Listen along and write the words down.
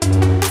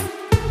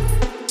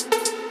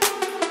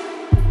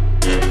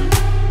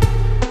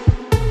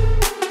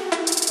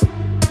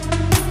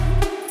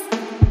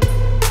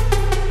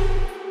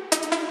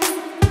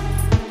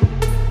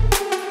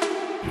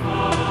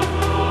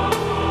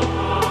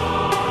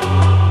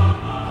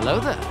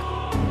hello there.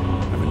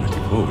 I've been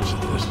looking forward to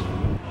this.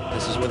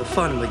 This is where the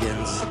fun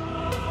begins.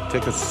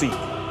 Take a seat.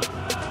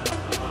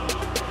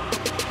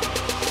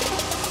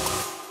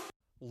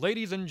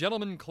 Ladies and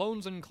gentlemen,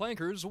 clones and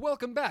clankers,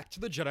 welcome back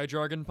to the Jedi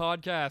Jargon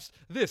Podcast.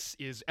 This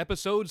is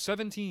episode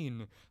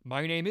 17.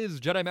 My name is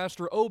Jedi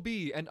Master OB,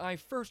 and I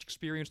first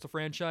experienced the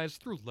franchise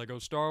through LEGO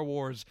Star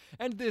Wars.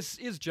 And this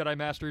is Jedi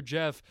Master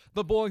Jeff,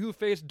 the boy who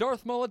faced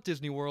Darth Maul at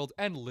Disney World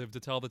and lived to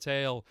tell the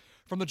tale.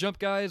 From the jump,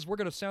 guys, we're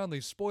going to sound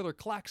the spoiler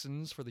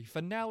klaxons for the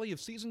finale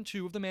of Season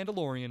 2 of The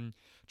Mandalorian,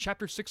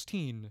 Chapter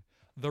 16,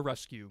 The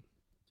Rescue.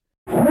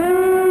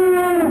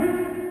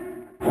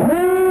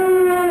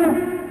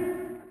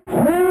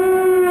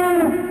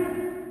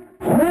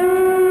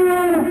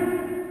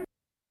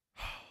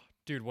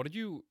 Dude, what did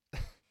you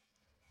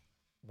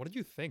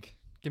think?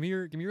 Give me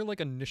your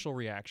like initial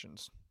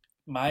reactions.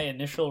 My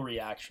initial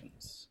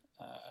reactions,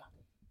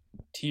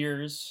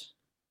 tears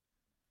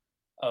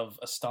of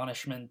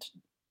astonishment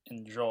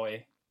and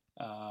joy,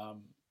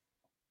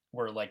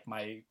 were like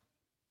my,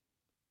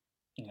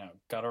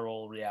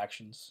 guttural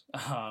reactions,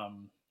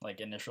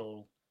 like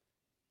initial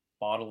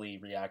bodily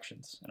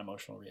reactions and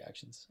emotional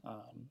reactions.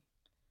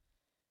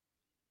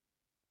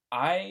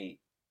 I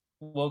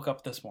woke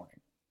up this morning.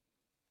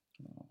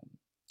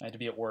 I had to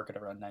be at work at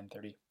around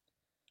 9:30.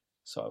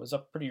 So I was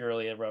up pretty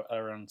early at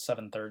around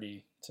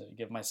 7:30 to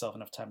give myself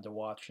enough time to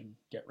watch and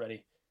get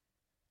ready.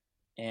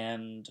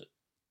 And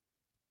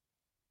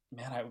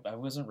man, I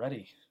wasn't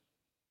ready.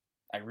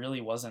 I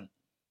really wasn't.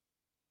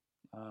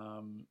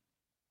 Who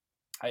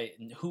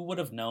would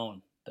have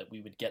known that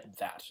we would get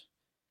that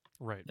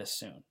Right. this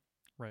soon?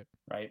 Right.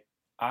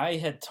 I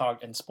had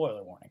talked, and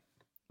spoiler warning.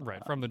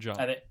 Right, from the jump.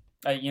 I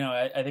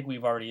think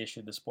we've already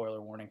issued the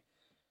spoiler warning,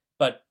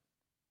 but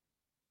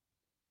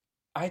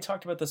I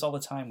talked about this all the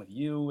time with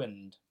you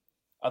and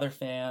other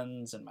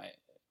fans and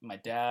my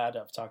dad.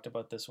 I've talked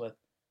about this with.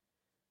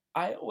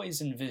 I always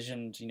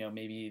envisioned,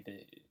 maybe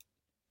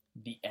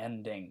the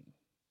ending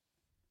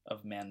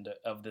of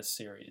this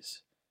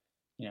series,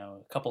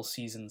 a couple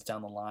seasons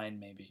down the line,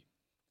 maybe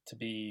to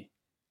be,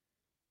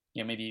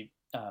 maybe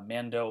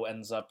Mando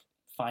ends up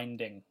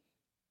finding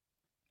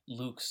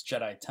Luke's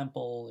Jedi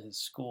temple, his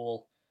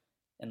school,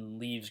 and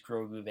leaves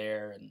Grogu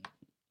there, and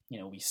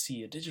we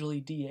see a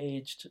digitally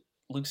de-aged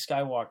Luke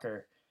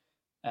Skywalker,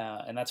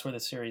 and that's where the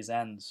series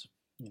ends.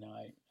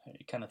 I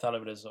kind of thought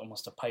of it as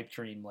almost a pipe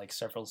dream, like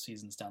several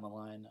seasons down the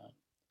line.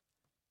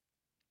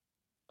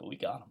 But we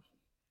got him.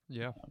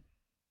 Yeah.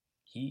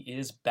 He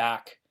is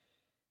back,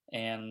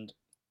 and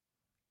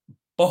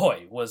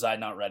boy, was I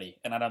not ready,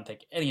 and I don't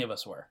think any of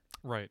us were.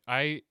 Right.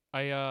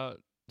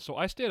 So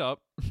I stayed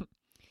up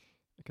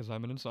because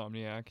I'm an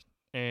insomniac,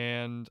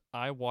 and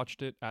I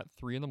watched it at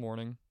 3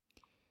 a.m,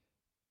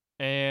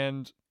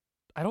 and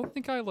I don't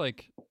think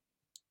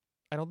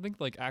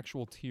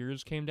actual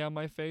tears came down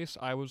my face.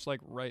 I was like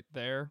right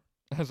there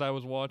as I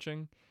was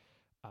watching.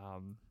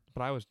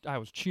 But I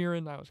was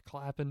cheering, I was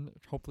clapping.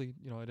 Hopefully,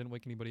 I didn't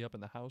wake anybody up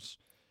in the house.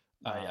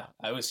 Yeah,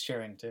 I was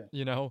cheering too.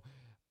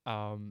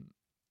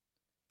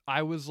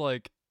 I was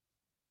like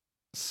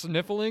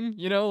sniffling,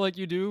 like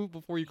you do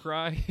before you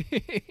cry.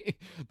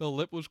 The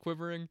lip was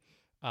quivering.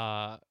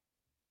 Man.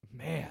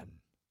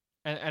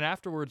 And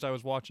afterwards I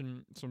was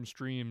watching some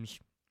streams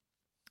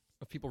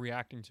of people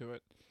reacting to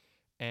it.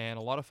 And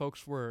a lot of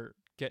folks were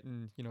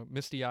getting,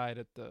 misty-eyed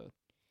at the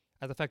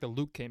fact that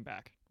Luke came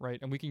back, right?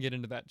 And we can get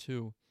into that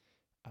too,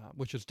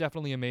 which is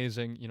definitely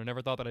amazing.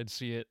 Never thought that I'd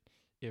see it.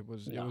 It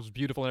was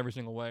beautiful in every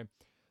single way.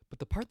 But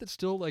the part that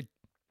still like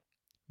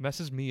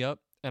messes me up,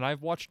 and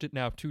I've watched it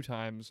now 2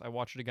 times. I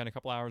watched it again a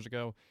couple hours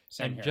ago.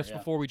 Same here, just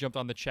before we jumped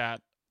on the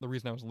chat, the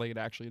reason I was late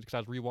actually is because I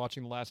was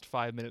rewatching the last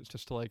 5 minutes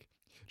just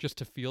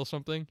to feel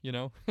something,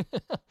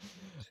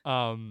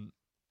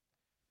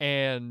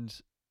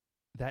 and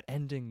that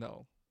ending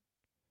though.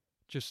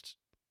 Just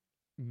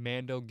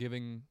Mando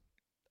giving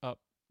up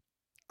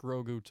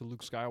Grogu to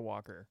Luke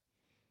Skywalker.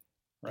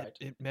 Right.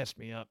 It messed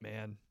me up,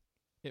 man.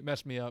 It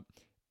messed me up.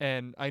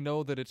 And I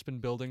know that it's been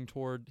building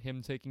toward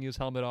him taking his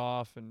helmet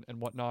off and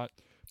whatnot.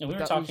 And we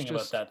were talking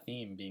about that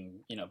theme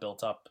being,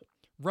 built up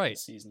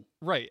this season.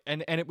 Right.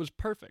 And it was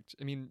perfect.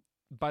 I mean,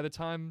 by the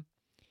time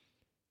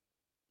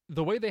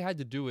the way they had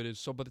to do it is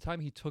so by the time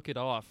he took it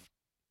off,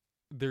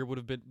 there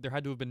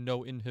had to have been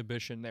no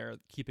inhibition there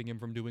keeping him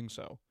from doing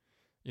so.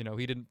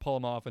 He didn't pull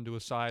him off into a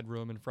side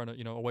room in front of,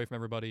 away from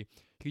everybody.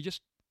 He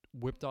just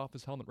whipped off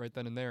his helmet right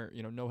then and there,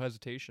 no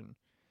hesitation.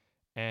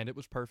 And it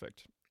was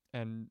perfect.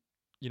 And,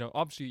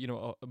 obviously,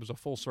 it was a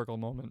full circle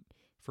moment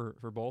for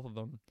both of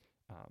them.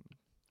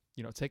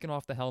 Taking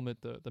off the helmet,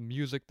 the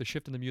music, the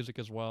shift in the music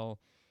as well,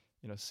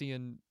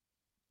 seeing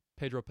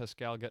Pedro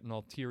Pascal getting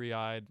all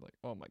teary-eyed, like,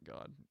 oh my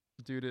God,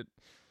 dude,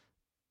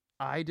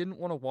 I didn't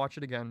want to watch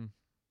it again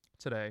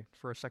today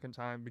for a second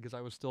time because I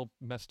was still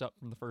messed up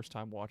from the first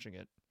time watching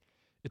it.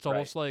 It's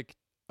almost like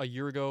a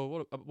year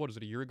ago. What is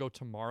it? A year ago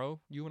tomorrow,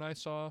 you and I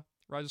saw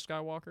Rise of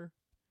Skywalker.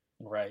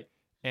 Right.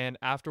 And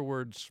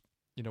afterwards,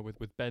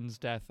 with Ben's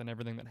death and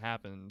everything that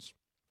happens,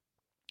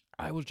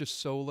 I was just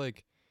so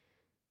like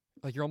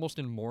like you're almost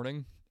in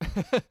mourning.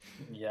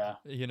 Yeah.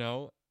 You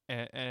know,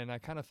 and I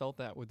kind of felt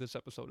that with this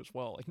episode as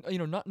well. Like, you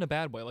know, not in a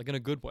bad way, like in a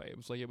good way. It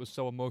was like it was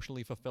so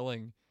emotionally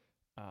fulfilling.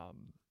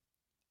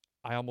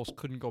 I almost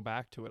couldn't go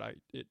back to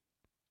it.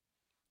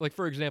 Like,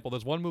 for example,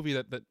 there's one movie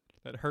that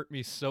hurt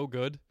me so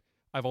good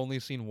I've only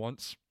seen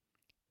once.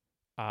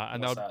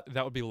 And What's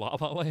that would be La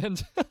La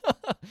Land.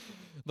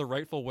 The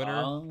rightful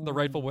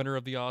winner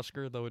of the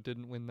Oscar, though it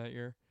didn't win that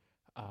year.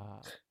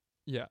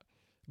 Yeah.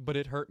 But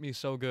it hurt me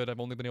so good I've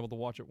only been able to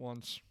watch it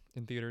once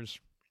in theaters.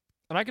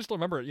 And I can still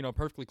remember it, you know,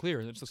 perfectly clear.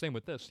 And it's the same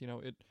with this, you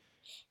know,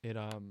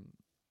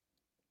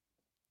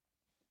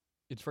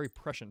 it's very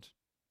prescient.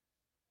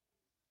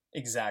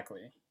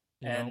 Exactly.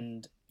 You know?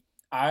 And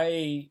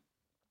I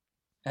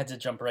had to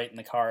jump right in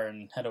the car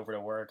and head over to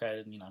work. I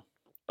had, you know,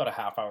 about a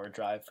half-hour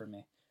drive for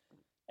me.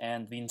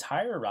 And the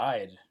entire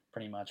ride,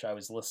 pretty much, I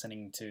was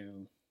listening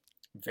to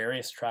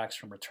various tracks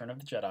from Return of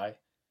the Jedi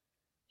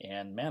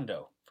and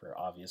Mando, for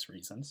obvious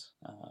reasons.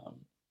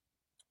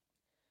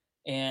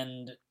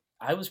 And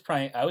I was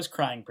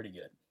crying pretty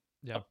good.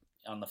 Yeah.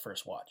 On the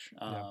first watch.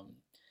 Yeah.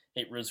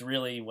 It was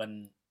really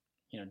when,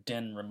 you know,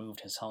 Din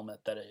removed his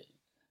helmet that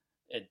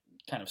it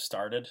kind of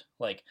started.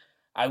 Like,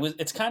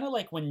 it's kind of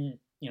like when,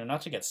 you know,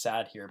 not to get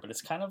sad here, but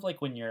it's kind of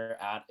like when you're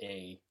at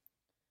a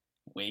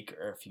wake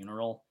or a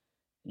funeral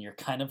and you're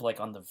kind of like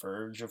on the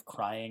verge of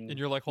crying. And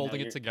you're like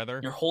holding it together.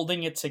 You're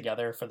holding it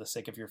together for the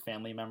sake of your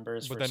family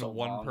members. But then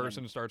one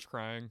person starts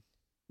crying.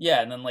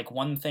 Yeah, and then like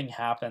one thing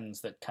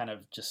happens that kind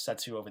of just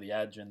sets you over the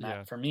edge. And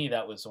that, for me,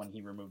 that was when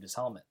he removed his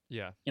helmet.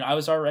 Yeah. You know, I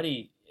was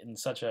already in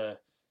such a,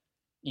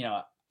 you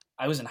know,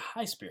 I was in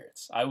high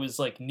spirits. I was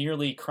like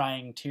nearly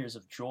crying tears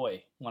of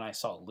joy when I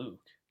saw Luke.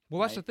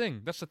 Well, that's the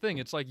thing. That's the thing.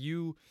 It's like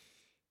you,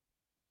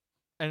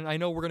 and I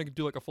know we're going to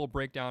do like a full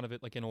breakdown of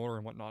it like in order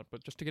and whatnot,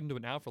 but just to get into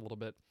it now for a little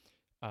bit,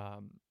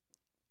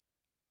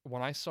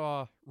 when I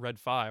saw Red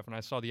 5, when I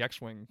saw the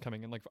X-Wing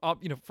coming in, like,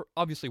 you know,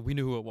 obviously we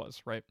knew who it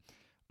was, right?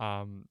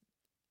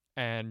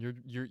 And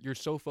you're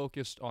so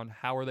focused on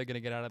how are they going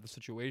to get out of the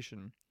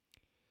situation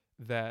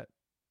that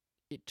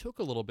it took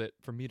a little bit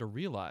for me to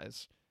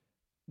realize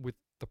with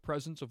the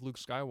presence of Luke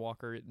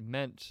Skywalker, it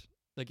meant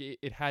like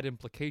it had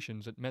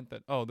implications. It meant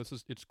that, oh,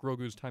 it's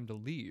Grogu's time to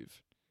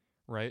leave,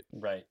 right?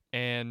 Right.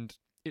 And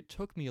it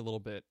took me a little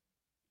bit,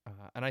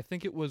 and I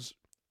think it was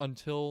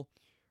until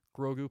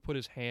Grogu put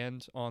his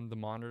hand on the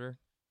monitor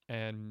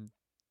and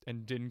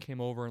Din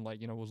came over and, like,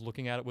 you know, was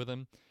looking at it with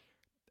him,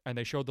 and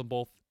they showed them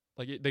both,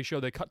 like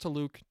they cut to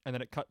Luke and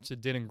then it cut to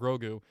Din and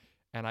Grogu,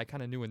 and I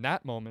kind of knew in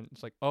that moment,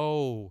 it's like,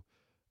 oh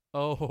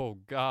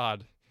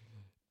God,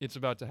 it's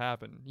about to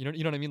happen. You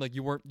know what I mean? Like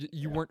you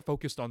weren't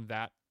focused on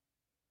that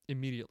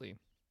immediately.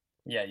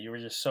 Yeah, you were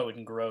just so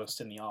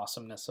engrossed in the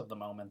awesomeness of the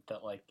moment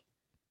that like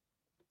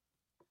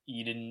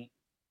you didn't,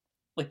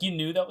 like, you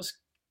knew that was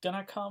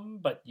gonna come,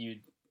 but it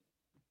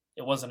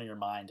wasn't in your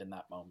mind in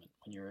that moment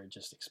when you were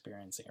just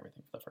experiencing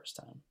everything for the first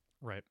time.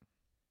 Right.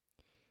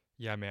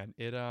 Yeah, man.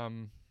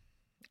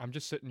 I'm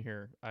just sitting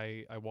here.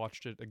 I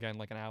watched it again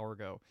like an hour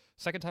ago.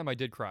 Second time I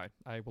did cry.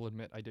 I will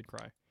admit I did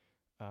cry.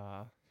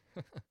 I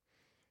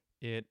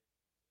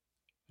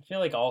feel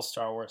like all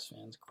Star Wars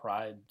fans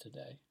cried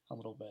today a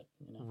little bit,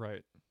 you know?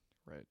 Right.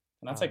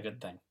 And that's a good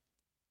thing.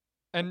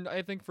 And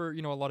I think for,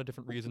 you know, a lot of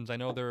different reasons. I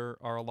know there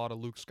are a lot of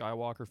Luke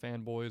Skywalker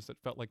fanboys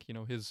that felt like, you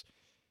know, his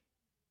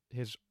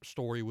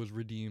story was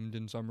redeemed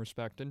in some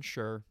respect, and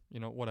sure, you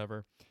know,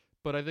 whatever.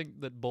 But I think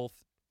that both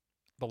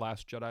The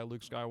Last Jedi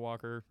Luke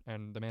Skywalker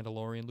and The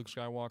Mandalorian Luke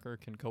Skywalker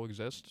can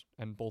coexist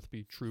and both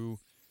be true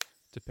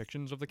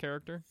depictions of the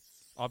character,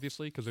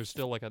 obviously, because there's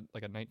still like a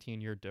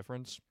 19-year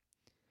difference.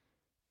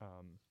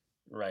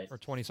 Right. Or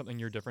 20-something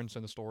year difference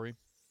in the story.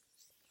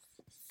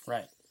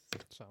 Right.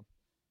 So.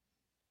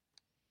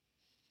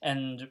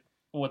 And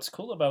what's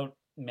cool about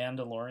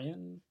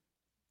Mandalorian,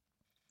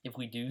 if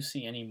we do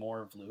see any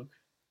more of Luke,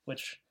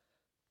 which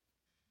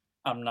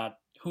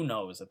who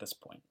knows at this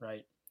point,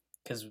 right?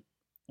 Because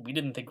we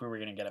didn't think we were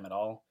going to get him at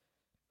all.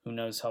 Who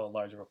knows how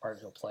large of a part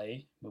he'll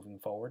play moving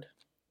forward.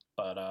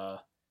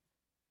 But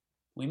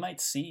we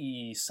might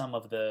see some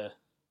of the,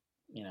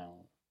 you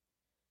know,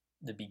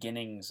 the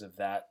beginnings of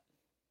that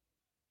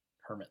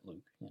hermit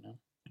Luke, you know?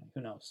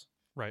 Who knows?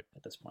 Right.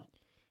 At this point.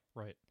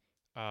 Right.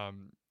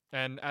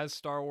 And as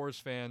Star Wars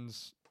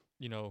fans,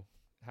 you know,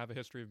 have a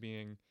history of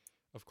being,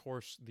 of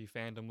course, the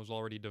fandom was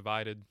already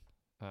divided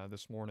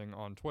this morning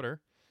on Twitter.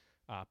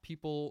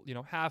 People, you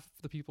know, half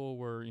the people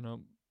were, you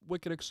know,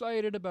 wicked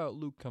excited about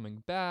Luke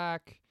coming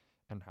back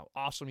and how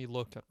awesome he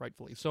looked,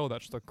 rightfully so.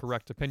 That's the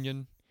correct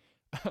opinion.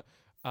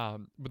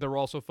 But there were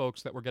also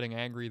folks that were getting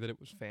angry that it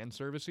was fan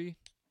servicey.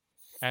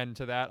 And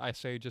to that, I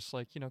say just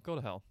like, you know, go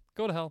to hell.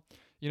 Go to hell.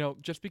 You know,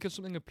 just because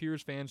something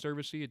appears fan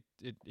servicey,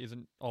 it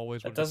isn't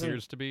always what it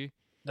appears to be.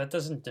 That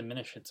doesn't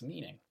diminish its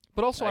meaning.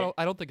 But also, right?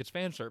 I don't think it's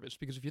fan service,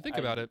 because if you think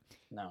about it,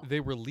 no. They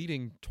were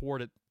leading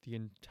toward it the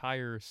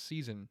entire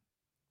season.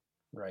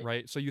 Right.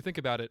 Right? So you think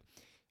about it,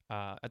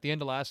 at the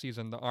end of last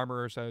season, the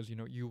armorer says, you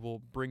know, you will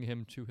bring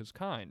him to his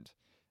kind.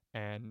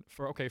 And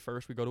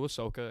first we go to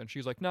Ahsoka, and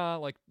she's like, nah,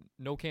 like,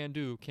 no can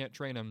do, can't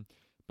train him.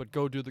 but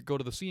go to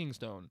the Seeing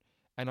Stone.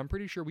 And I'm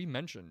pretty sure we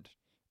mentioned,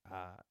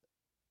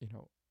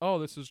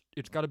 oh,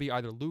 it's got to be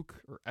either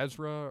Luke or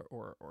Ezra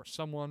or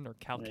someone or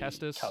Cal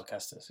Kestis. Cal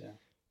Kestis,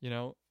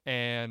 yeah.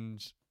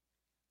 And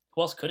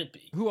who else could it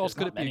be? Who else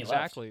There's could not it be? many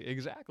left.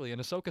 Exactly.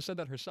 And Ahsoka said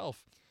that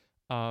herself.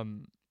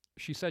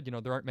 She said,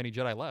 there aren't many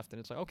Jedi left. And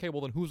it's like, okay, well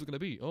then who's it going to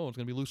be? Oh, it's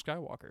going to be Luke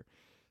Skywalker.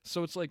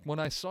 So it's like when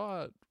I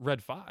saw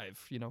Red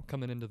 5,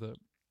 coming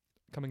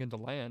into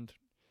land,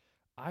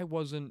 I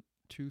wasn't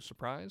too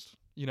surprised.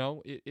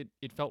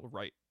 It felt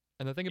right.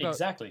 And the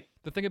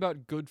thing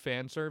about good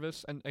fan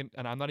service, and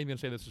I'm not even going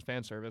to say this is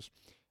fan service.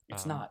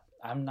 It's not.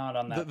 I'm not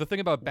on that. The thing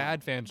about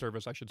bad fan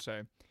service, I should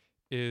say,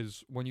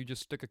 is when you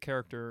just stick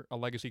a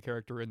legacy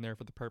character in there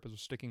for the purpose of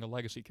sticking a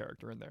legacy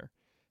character in there.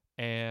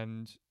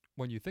 And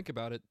when you think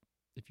about it,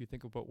 if you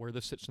think about where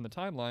this sits in the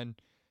timeline,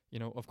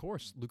 of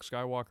course, Luke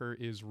Skywalker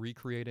is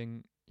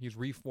he's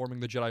reforming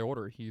the Jedi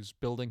Order. He's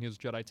building his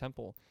Jedi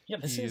Temple. Yeah,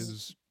 this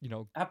is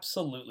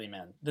absolutely,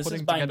 man. This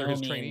is putting together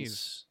his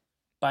trainees.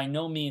 By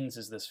no means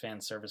is this fan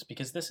service,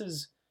 because this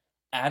is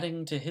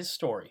adding to his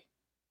story.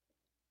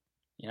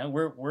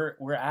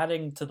 We're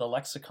adding to the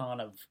lexicon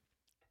of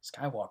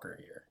Skywalker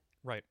here.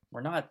 Right.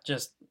 We're not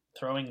just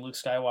throwing Luke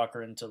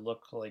Skywalker in to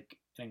look like,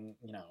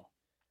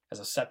 as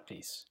a set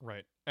piece.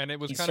 Right. And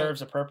he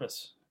serves a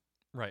purpose.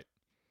 Right.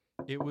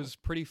 It was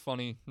pretty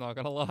funny, not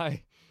gonna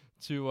lie,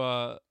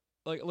 to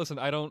listen,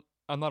 I'm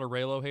not a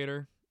Reylo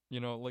hater.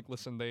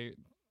 Listen,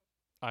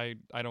 I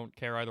don't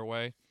care either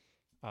way.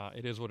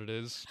 It is what it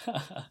is.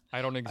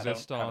 I don't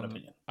exist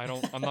I'm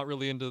not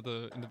really into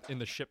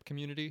the ship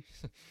community.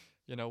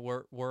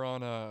 We're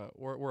a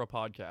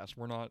podcast.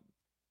 We're not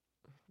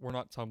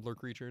Tumblr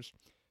creatures.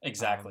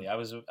 Exactly. I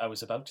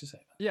was about to say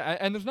that. Yeah,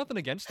 and there's nothing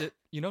against it.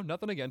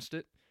 Nothing against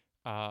it.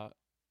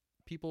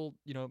 People,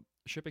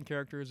 shipping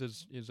characters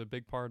is a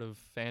big part of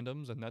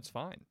fandoms, and that's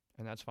fine.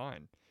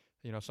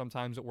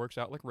 Sometimes it works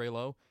out like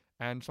Reylo,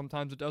 and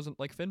sometimes it doesn't,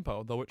 like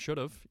Finpo, though it should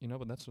have.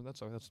 But that's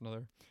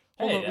another.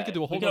 We could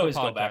do a whole other podcast.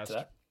 Go back to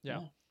that. Yeah,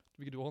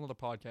 we could do a whole other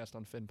podcast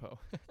on Finpo.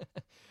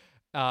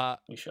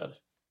 We should.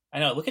 I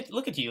know.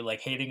 Look at you,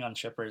 like, hating on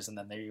shippers, and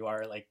then there you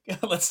are, like,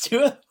 let's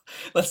do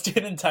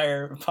an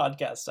entire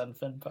podcast on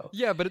Finpo.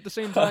 Yeah, but at the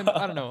same time,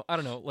 I don't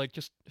know. Like,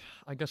 just,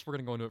 I guess we're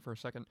gonna go into it for a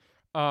second.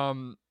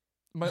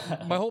 My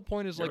whole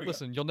point is, like,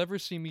 listen, you'll never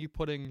see me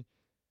putting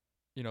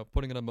an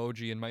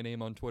emoji in my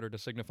name on Twitter to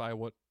signify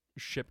what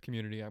ship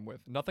community I'm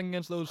with. Nothing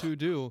against those who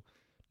do.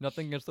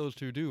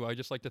 I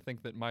just like to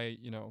think that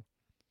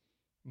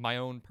my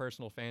own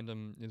personal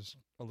fandom is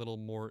a little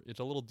more.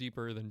 It's a little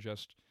deeper than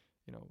just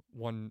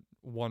one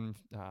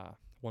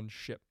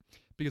ship.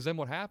 Because then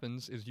what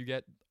happens is you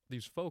get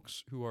these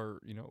folks who are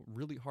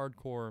really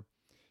hardcore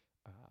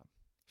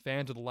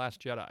fans of The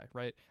Last Jedi,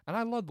 right? And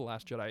I love The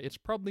Last Jedi. It's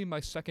probably my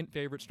second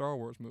favorite Star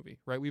Wars movie,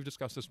 right? We've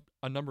discussed this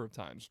a number of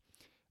times.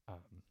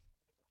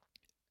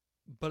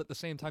 But at the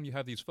same time, you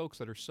have these folks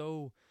that are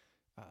so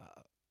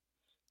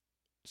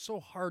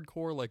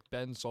hardcore, like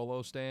Ben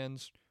Solo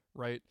stans,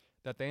 right?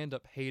 That they end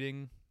up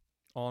hating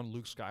on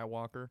Luke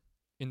Skywalker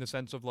in the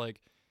sense of, like,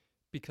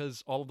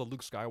 because all of the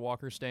Luke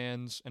Skywalker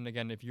stans, and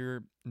again, if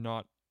you're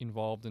not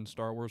involved in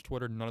Star Wars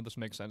Twitter, none of this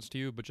makes sense to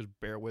you, but just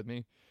bear with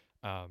me.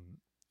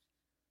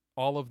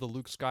 All of the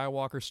Luke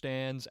Skywalker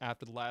stans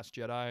after The Last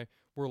Jedi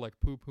were, like,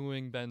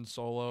 poo-pooing Ben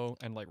Solo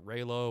and, like,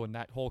 Reylo and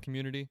that whole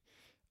community.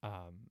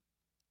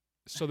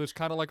 So there's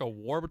kind of like a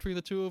war between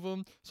the two of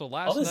them. So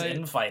last night,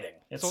 infighting.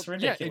 It's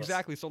ridiculous. Yeah,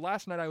 exactly. So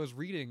last night I was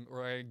reading,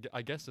 or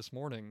I guess this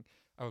morning,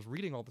 I was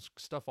reading all this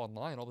stuff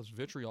online, all this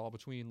vitriol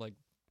between, like,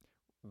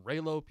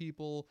 Reylo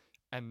people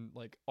and,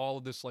 like, all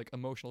of this, like,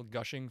 emotional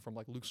gushing from,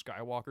 like, Luke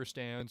Skywalker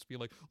stans, be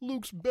like,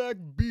 Luke's back,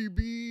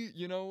 BB,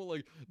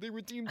 like, they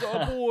redeemed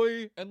our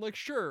boy, and, like,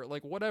 sure,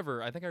 like,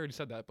 whatever. I think I already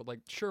said that, but,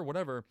 like, sure,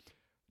 whatever.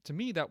 To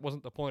me, that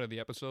wasn't the point of the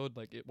episode.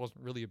 Like, it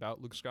wasn't really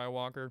about Luke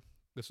Skywalker.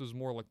 This was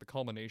more like the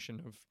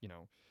culmination of,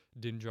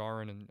 Din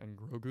Djarin and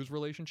Grogu's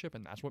relationship,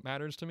 and that's what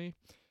matters to me.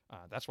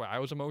 That's why I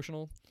was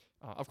emotional.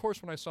 Of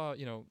course, when I saw,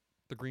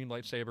 the green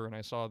lightsaber and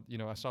I saw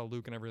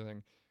Luke and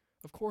everything,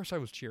 of course I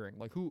was cheering.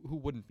 Like, who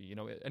wouldn't be?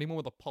 Anyone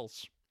with a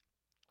pulse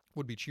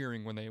would be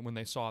cheering when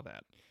they saw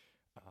that.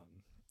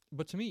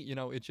 But to me,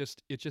 it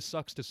just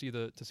sucks to see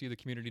the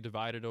community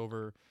divided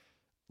over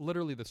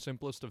literally the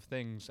simplest of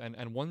things.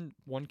 And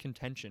one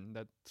contention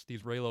that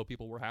these Reylo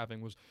people were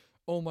having was,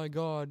 oh my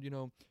God,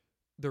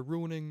 they're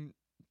ruining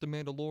The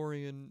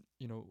Mandalorian.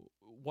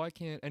 Why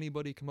can't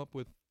anybody come up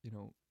with,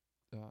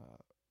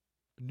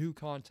 new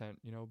content?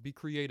 Be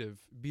creative,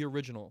 be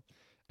original.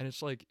 And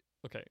it's like,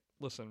 okay,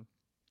 listen.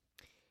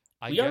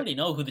 We already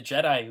know who the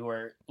Jedi who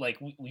are, like,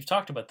 we've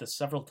talked about this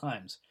several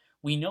times.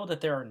 We know that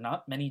there are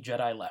not many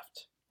Jedi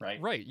left,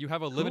 right? Right. You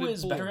have a limited pool. Who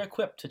is better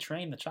equipped to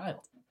train the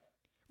child?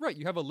 Right.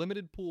 You have a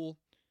limited pool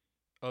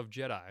of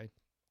Jedi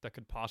that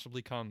could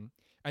possibly come.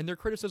 And their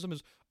criticism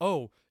is,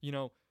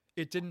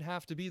 it didn't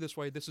have to be this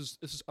way. This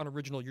is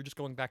unoriginal. You're just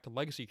going back to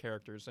legacy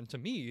characters. And to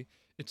me,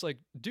 it's like,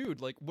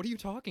 dude, like, what are you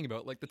talking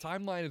about? Like, the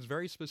timeline is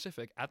very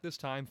specific. At this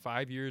time,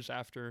 5 years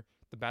after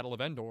the Battle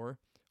of Endor,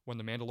 when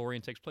The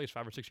Mandalorian takes place,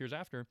 5 or 6 years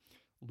after,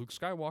 Luke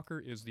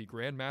Skywalker is the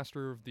Grand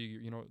Master of the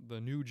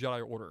the new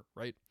Jedi Order,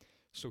 right?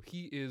 So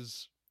he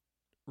is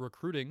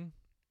recruiting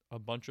a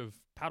bunch of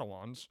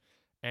Padawans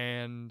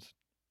and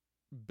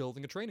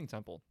building a training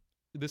temple.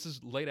 This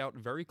is laid out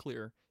very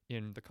clear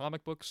in the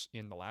comic books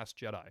in The Last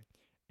Jedi.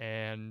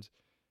 And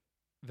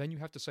then you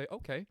have to say,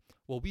 okay,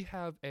 well, we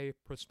have a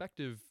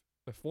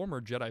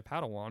former Jedi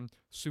Padawan,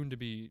 soon to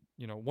be,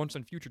 once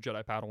and future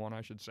Jedi Padawan,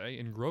 I should say,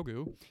 in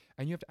Grogu.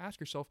 And you have to ask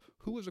yourself,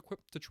 who is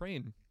equipped to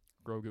train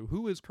Grogu?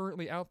 Who is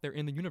currently out there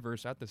in the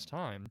universe at this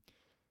time,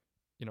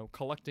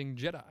 collecting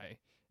Jedi?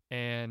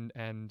 And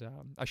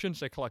I shouldn't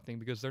say collecting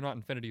because they're not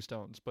Infinity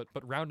Stones, but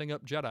rounding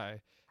up Jedi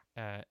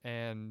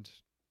and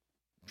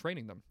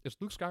training them. It's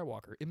Luke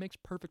Skywalker. It makes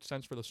perfect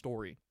sense for the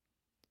story,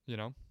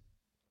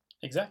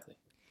 Exactly.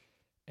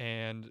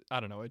 And I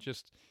don't know, it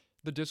just,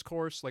 the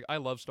discourse, like, I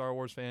love Star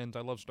Wars fans,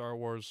 I love Star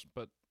Wars,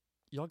 but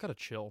y'all gotta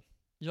chill.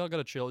 You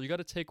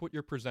gotta take what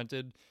you're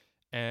presented,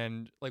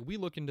 and, like, we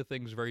look into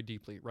things very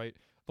deeply, right?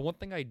 The one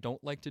thing I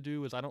don't like to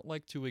do is I don't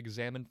like to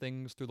examine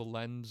things through the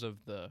lens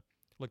of the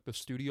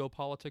studio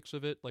politics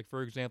of it. Like,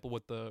 for example,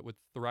 with the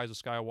Rise of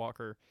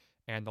Skywalker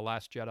and The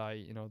Last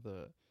Jedi,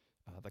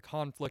 the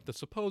conflict, the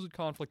supposed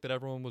conflict that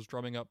everyone was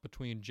drumming up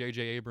between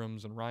J.J.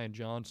 Abrams and Rian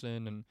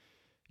Johnson, and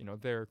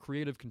their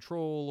creative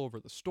control over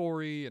the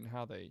story and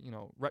how they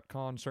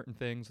retcon certain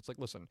things. It's like,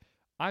 listen,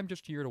 I'm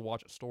just here to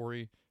watch a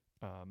story,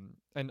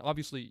 and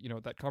obviously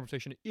that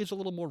conversation is a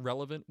little more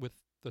relevant with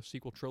the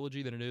sequel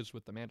trilogy than it is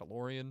with The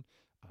Mandalorian,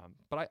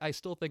 but I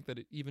still think that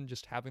even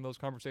just having those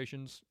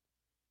conversations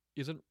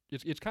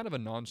it's kind of a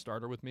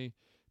non-starter with me,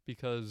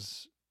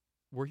 because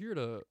we're here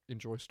to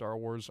enjoy Star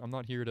Wars. I'm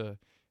not here to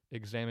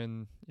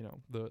examine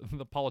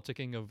the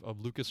politicking of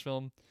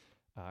Lucasfilm,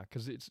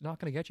 because it's not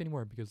going to get you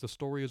anywhere because the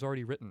story is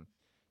already written.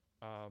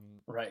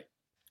 Right.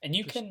 And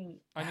you can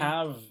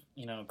have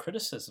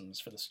criticisms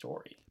for the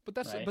story, but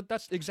that's right? but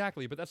that's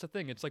the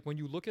thing. It's like when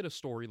you look at a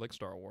story like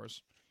Star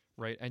Wars,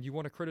 right, and you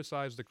want to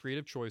criticize the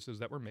creative choices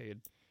that were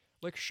made,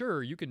 like,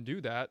 sure, you can do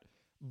that,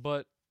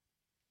 but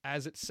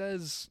as it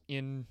says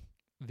in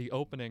the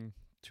opening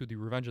to the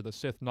Revenge of the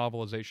Sith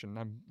novelization,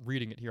 I'm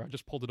reading it here. I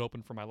just pulled it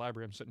open from my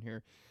library. I'm sitting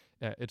here.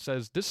 It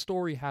says, "This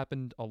story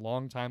happened a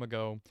long time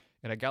ago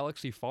in a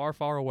galaxy far,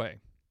 far away.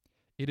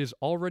 It is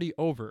already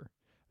over.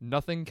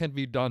 Nothing can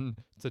be done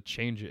to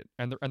change it."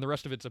 And the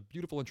rest of it's a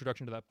beautiful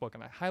introduction to that book,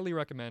 and I highly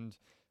recommend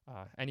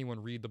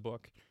anyone read the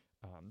book.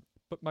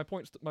 But my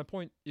point,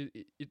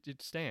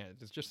 it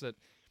stands. It's just that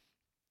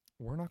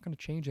we're not going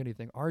to change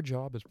anything. Our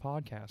job as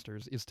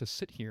podcasters is to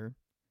sit here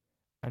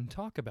and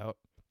talk about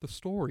the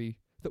story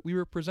that we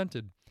were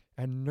presented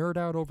and nerd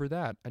out over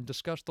that and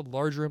discuss the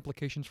larger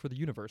implications for the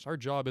universe. Our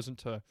job isn't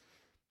to,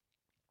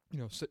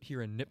 sit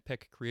here and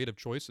nitpick creative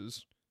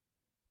choices,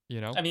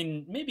 I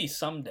mean, maybe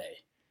someday.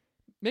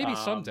 Maybe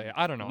someday.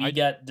 I don't know. We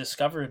get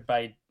discovered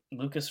by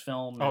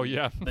Lucasfilm. Oh,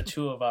 yeah. The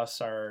two of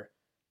us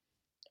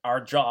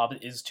our job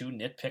is to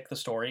nitpick the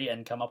story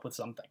and come up with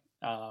something.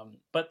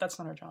 But that's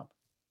not our job.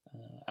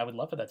 I would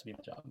love for that to be my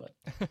job, but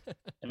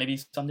and maybe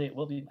someday it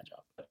will be my job,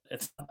 but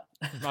it's not.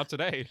 Not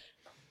today.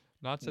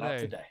 Not today. Not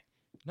today.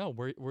 No,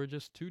 we're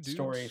just two dudes.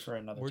 Story for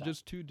another We're time.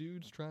 just two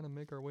dudes trying to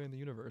make our way in the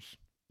universe,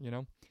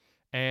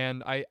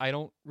 And I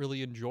don't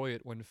really enjoy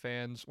it when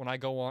I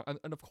go on,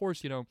 and of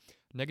course,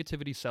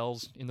 negativity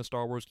sells in the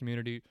Star Wars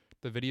community.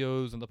 The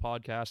videos and the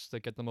podcasts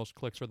that get the most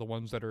clicks are the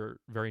ones that are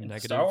very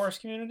negative. The Star Wars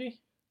community?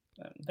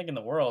 I'm thinking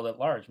the world at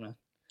large, man.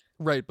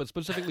 Right, but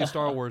specifically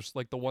Star Wars,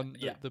 like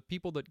the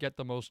people that get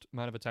the most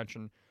amount of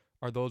attention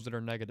are those that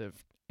are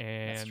negative.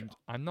 And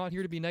I'm not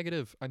here to be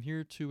negative. I'm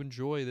here to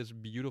enjoy this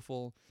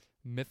beautiful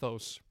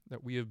mythos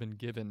that we have been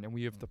given and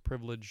we have the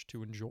privilege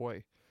to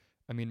enjoy.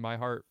 I mean, my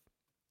heart,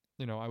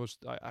 I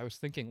was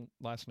thinking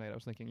last night,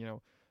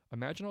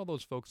 imagine all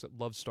those folks that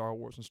love Star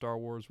Wars, and Star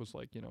Wars was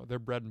like, their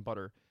bread and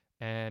butter,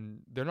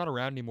 and they're not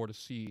around anymore to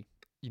see,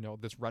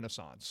 this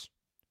renaissance.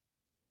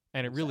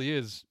 And it really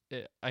is.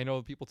 I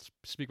know people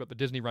speak about the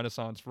Disney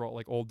Renaissance for all,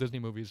 like, old Disney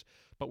movies,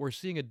 but we're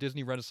seeing a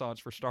Disney Renaissance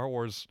for Star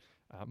Wars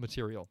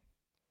material,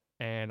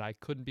 and I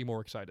couldn't be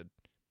more excited.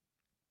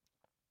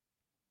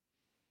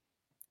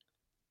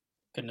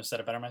 Couldn't have said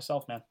it better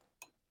myself, man.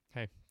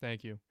 Hey,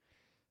 thank you.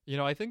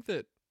 I think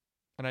that,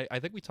 and I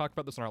think we talked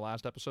about this in our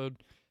last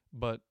episode,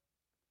 but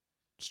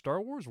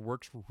Star Wars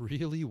works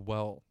really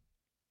well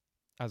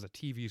as a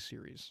TV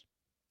series.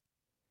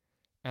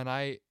 And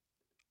I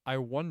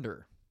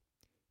wonder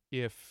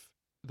if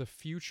the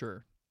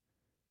future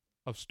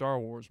of Star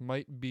Wars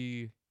might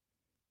be,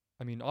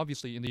 I mean,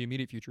 obviously in the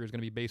immediate future is going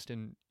to be based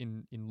in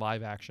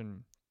live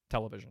action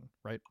television,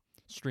 right?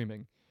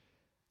 Streaming.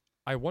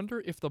 I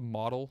wonder if the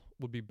model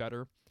would be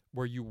better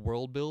where you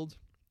world build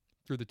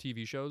through the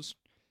TV shows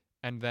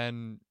and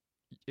then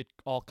it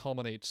all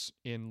culminates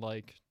in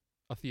like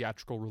a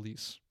theatrical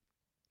release.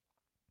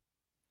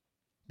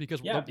 Because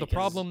the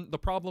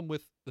problem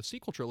with the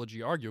sequel trilogy,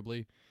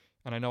 arguably,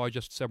 and I know I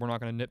just said we're not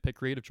going to nitpick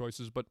creative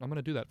choices, but I'm going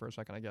to do that for a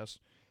second, I guess.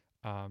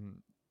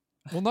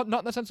 Well, not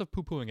in the sense of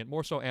poo-pooing it,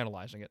 more so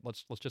analyzing it.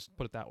 Let's just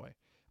put it that way.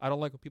 I don't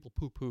like when people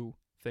poo-poo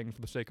things for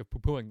the sake of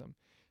poo-pooing them.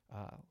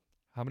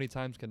 How many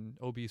times can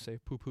Obi say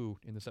poo poo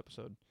in this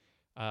episode?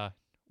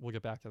 We'll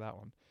get back to that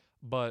one.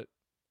 But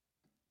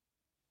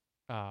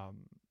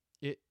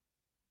it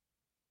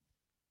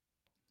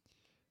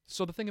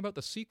so the thing about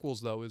the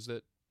sequels though is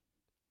that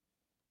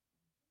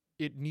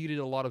it needed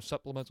a lot of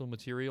supplemental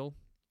material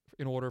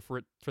in order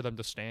for them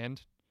to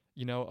stand.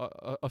 You know,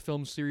 a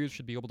film series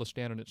should be able to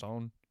stand on its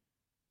own.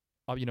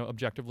 You know,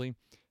 objectively,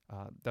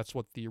 that's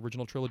what the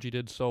original trilogy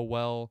did so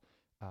well.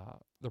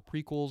 The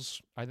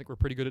prequels, I think, were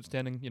pretty good at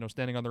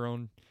standing on their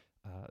own,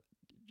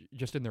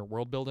 just in their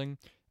world building.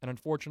 And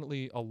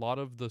unfortunately, a lot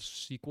of the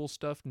sequel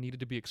stuff needed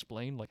to be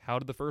explained. Like, how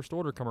did the First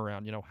Order come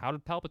around? You know, how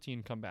did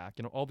Palpatine come back?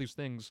 You know, all these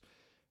things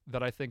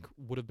that I think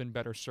would have been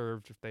better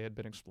served if they had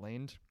been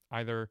explained,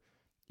 either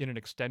in an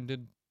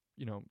extended,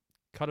 you know,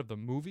 cut of the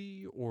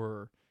movie,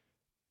 or,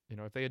 you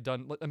know, if they had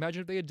done,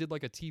 imagine if they had did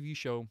like a TV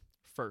show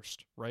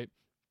first, right?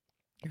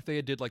 If they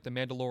had did like The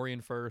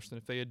Mandalorian first, and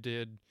if they had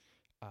did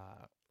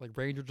like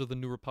Rangers of the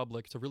New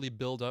Republic to really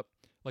build up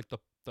like the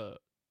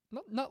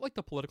not like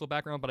the political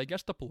background, but I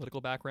guess the political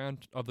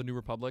background of the New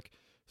Republic.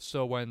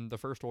 So when the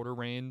First Order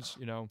reigns,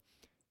 you know,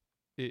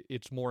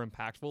 it's more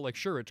impactful. Like,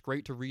 sure, it's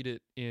great to read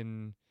it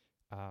in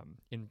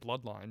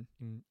Bloodline,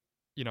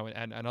 you know,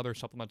 and other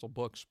supplemental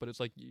books, but it's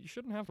like you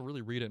shouldn't have to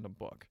really read it in a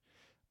book.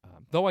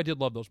 Though I did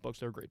love those books;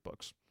 they're great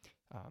books.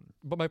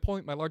 But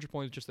my larger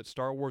point is just that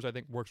Star Wars, I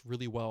think, works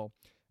really well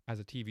as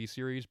a TV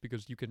series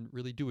because you can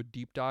really do a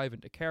deep dive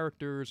into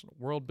characters and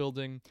world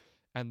building,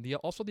 and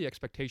also the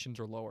expectations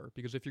are lower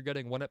because if you're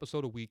getting one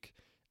episode a week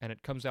and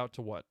it comes out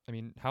to what? I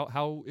mean,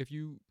 how if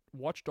you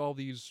watched all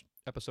these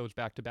episodes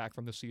back to back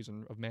from this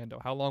season of Mando,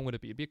 how long would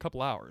it be? It'd be a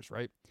couple hours,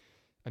 right?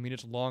 I mean,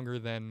 it's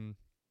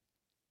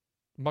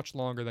much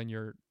longer than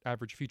your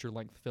average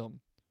feature-length film.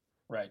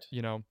 Right.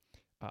 You know,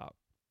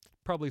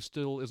 probably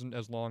still isn't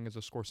as long as a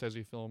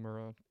Scorsese film or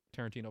a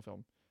Tarantino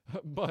film,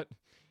 but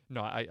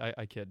no,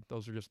 I kid.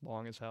 Those are just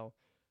long as hell.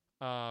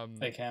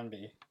 They can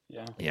be,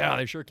 yeah. Yeah,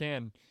 they sure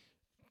can.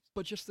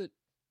 But just that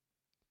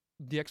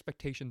the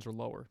expectations are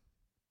lower,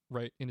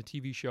 right, in a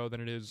TV show than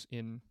it is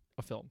in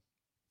a film.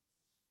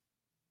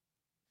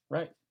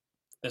 Right.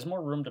 There's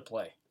more room to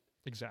play.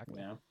 Exactly.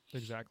 Yeah.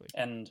 Exactly.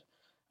 And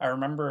I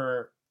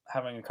remember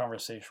having a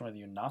conversation with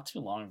you not too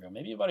long ago,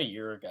 maybe about a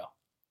year ago.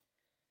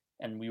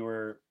 And we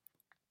were,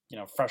 you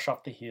know, fresh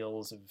off the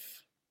heels of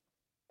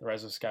The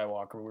Rise of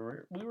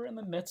Skywalker. We were in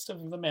the midst of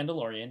The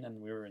Mandalorian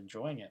and we were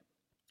enjoying it.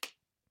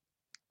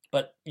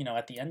 But, you know,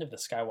 at the end of the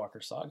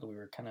Skywalker saga, we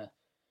were kind of,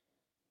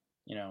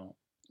 you know,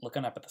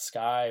 looking up at the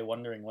sky,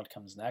 wondering what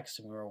comes next.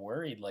 And we were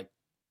worried, like,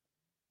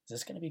 is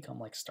this going to become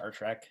like Star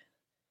Trek?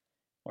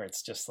 Where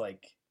it's just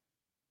like,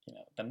 you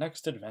know, the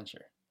next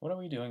adventure. What are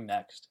we doing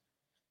next?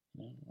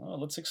 Oh,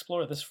 let's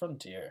explore this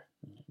frontier.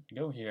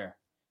 Go here.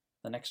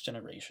 The next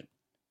generation.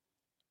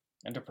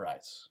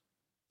 Enterprise.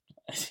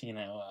 You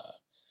know,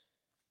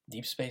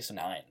 Deep Space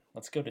Nine.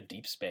 Let's go to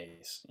deep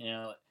space. You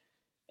know,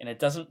 and it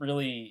doesn't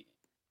really,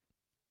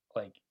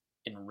 like,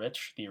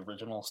 enrich the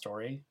original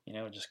story. You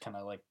know, it just kind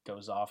of, like,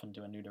 goes off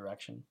into a new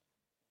direction.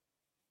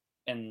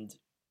 And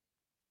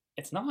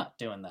it's not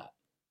doing that,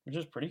 which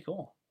is pretty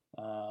cool.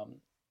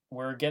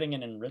 We're getting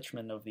an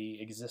enrichment of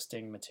the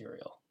existing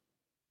material,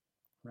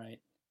 right?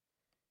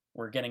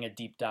 We're getting a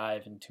deep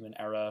dive into an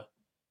era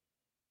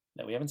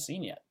that we haven't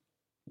seen yet.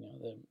 You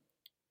know,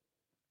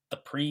 the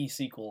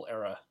pre-sequel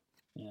era,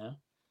 you know?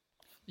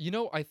 You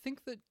know, I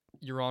think that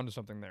you're onto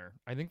something there.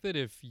 I think that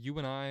if you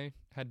and I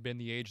had been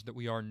the age that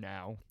we are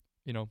now,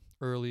 you know,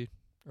 early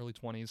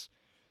 20s,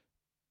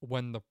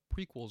 when the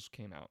prequels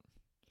came out,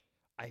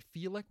 I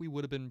feel like we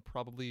would have been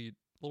probably a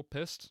little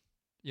pissed,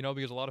 you know,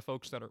 because a lot of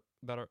folks that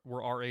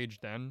were our age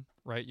then,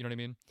 right? You know what I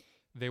mean?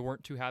 They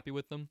weren't too happy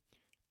with them.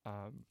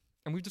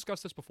 And we've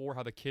discussed this before,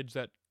 how the kids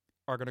that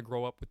are going to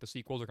grow up with the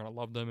sequels are going to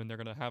love them, and they're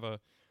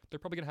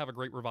probably going to have a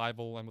great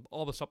revival. And with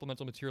all the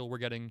supplemental material we're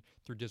getting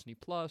through Disney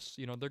Plus,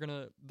 you know, they're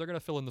gonna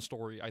fill in the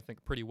story, I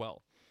think, pretty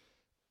well.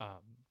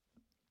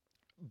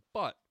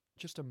 But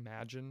just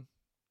imagine,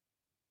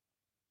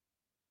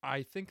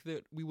 I think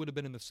that we would have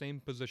been in the same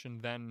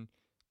position then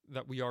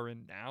that we are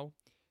in now.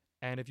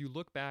 And if you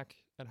look back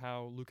at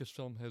how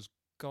Lucasfilm has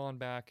gone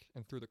back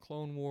and through the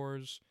Clone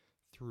Wars,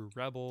 through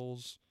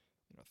Rebels,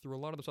 you know, through a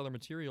lot of this other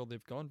material,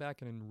 they've gone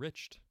back and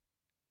enriched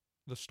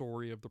the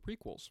story of the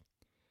prequels.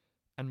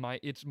 And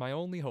it's my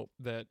only hope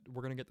that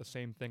we're going to get the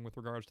same thing with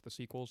regards to the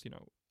sequels. You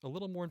know, a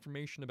little more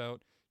information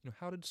about, you know,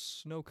 how did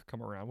Snoke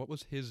come around? What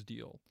was his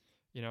deal?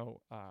 You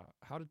know,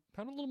 how did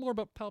a little more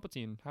about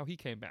Palpatine, how he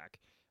came back.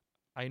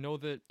 I know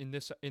that in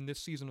this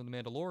season of The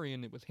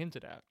Mandalorian, it was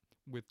hinted at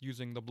with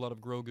using the blood of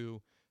Grogu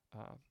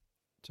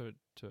to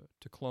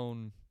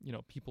clone, you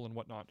know, people and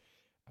whatnot.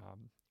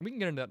 We can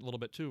get into that a little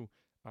bit too.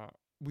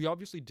 We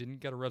obviously didn't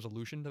get a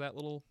resolution to that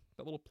little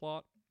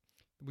plot.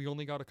 We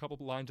only got a couple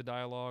of lines of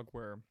dialogue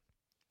where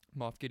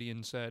Moff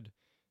Gideon said,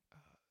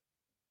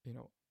 you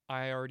know,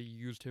 I already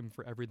used him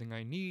for everything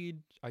I need.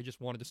 I just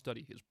wanted to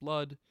study his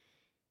blood.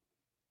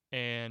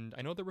 And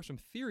I know there were some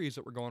theories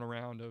that were going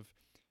around of,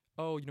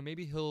 oh, you know,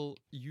 maybe he'll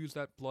use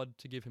that blood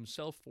to give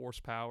himself force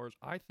powers.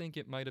 I think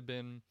it might have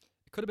been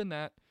could have been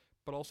that,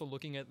 but also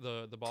looking at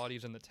the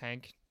bodies in the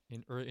tank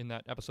in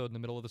that episode in the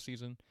middle of the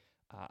season,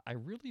 I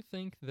really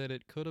think that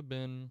it could have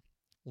been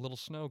little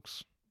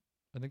Snokes.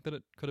 I think that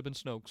it could have been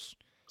Snokes.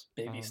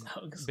 Baby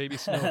Snokes. Baby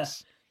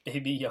Snokes.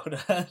 Baby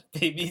Yoda.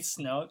 Baby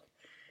Snoke.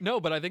 No,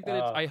 but I think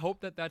that I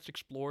hope that that's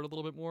explored a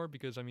little bit more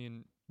because, I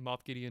mean,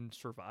 Moff Gideon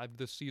survived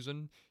this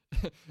season.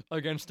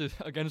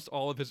 against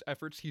all of his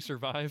efforts, he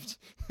survived.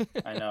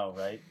 I know,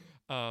 right?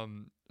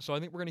 So I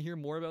think we're going to hear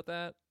more about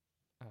that.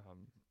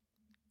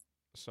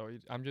 So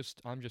I'm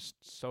just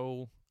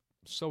so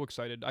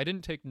excited. I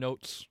didn't take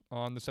notes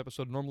on this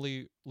episode.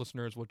 Normally,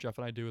 listeners, what Jeff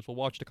and I do is we'll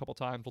watch it a couple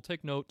times. We'll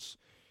take notes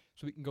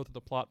so we can go through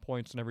the plot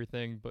points and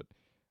everything. But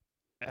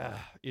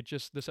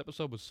this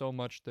episode was so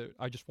much that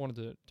I just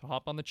wanted to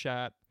hop on the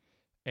chat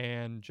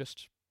and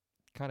just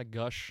kind of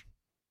gush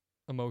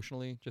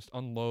emotionally, just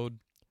unload,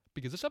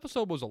 because this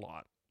episode was a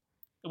lot.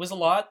 It was a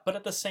lot, but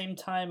at the same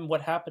time,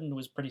 what happened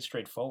was pretty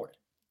straightforward.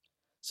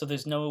 So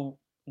there's no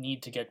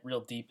need to get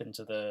real deep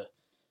into the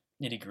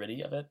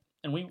nitty-gritty of it.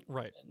 And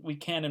we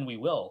can and we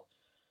will.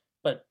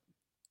 But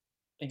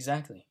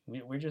exactly,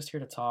 we're just here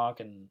to talk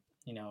and,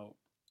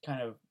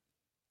 kind of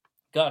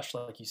gush,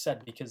 like you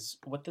said, because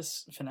what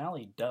this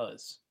finale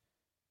does,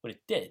 what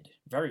it did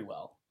very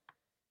well,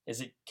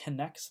 is it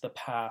connects the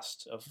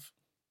past of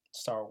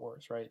Star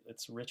Wars, right?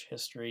 Its rich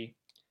history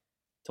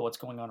to what's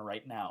going on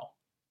right now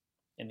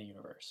in the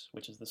universe,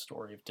 which is the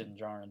story of Din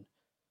Djarin and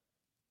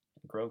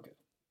Grogu.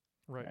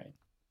 Right?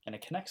 And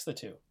it connects the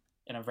two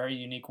in a very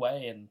unique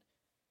way, and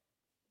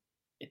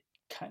it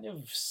kind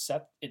of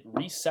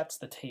resets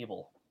the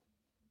table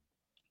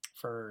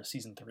for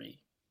season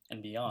 3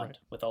 and beyond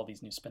with all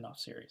these new spin-off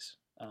series.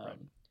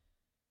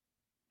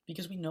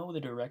 Because we know the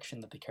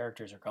direction that the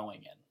characters are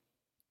going in.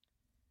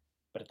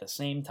 But at the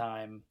same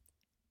time,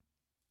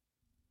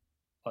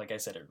 like I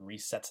said, it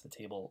resets the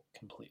table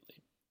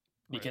completely.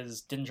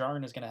 Because Din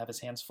Djarin is going to have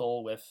his hands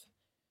full with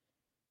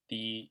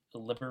the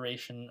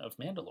liberation of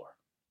Mandalore.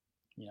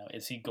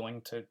 Is he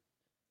going to,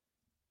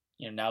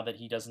 now that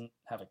he doesn't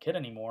have a kid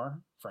anymore,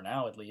 for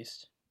now at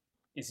least,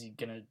 is he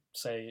going to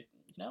say,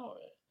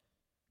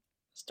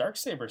 this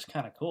Darksaber's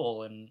kind of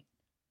cool, and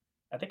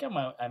I think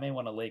I may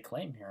want to lay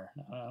claim here.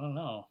 I don't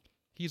know.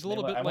 He's a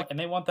little bit like... I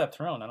may want that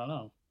throne. I don't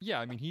know. Yeah,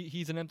 I mean,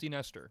 he's an empty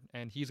nester,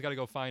 and he's got to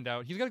go find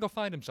out. He's got to go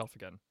find himself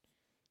again.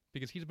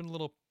 Because he's been a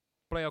little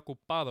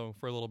preocupado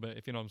for a little bit,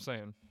 if you know what I'm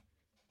saying.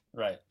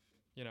 Right.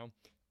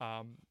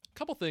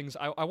 Couple things.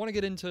 I want to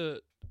get into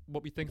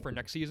what we think for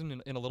next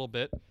season in a little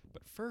bit.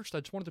 But first, I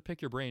just wanted to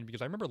pick your brain,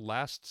 because I remember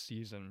last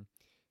season,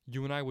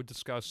 you and I would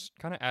discuss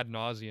kind of ad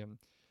nauseum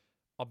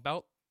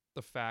about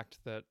the fact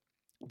that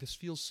this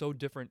feels so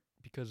different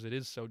because it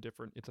is so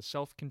different. It's a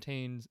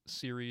self-contained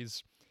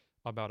series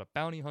about a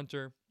bounty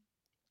hunter.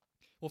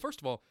 Well, first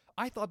of all,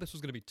 I thought this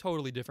was going to be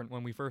totally different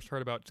when we first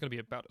heard about it's going to be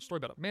about a story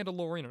about a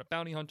Mandalorian and a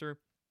bounty hunter.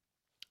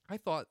 I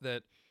thought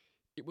that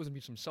it was going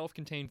to be some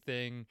self-contained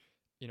thing,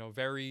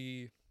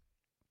 very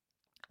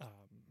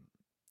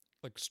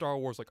like Star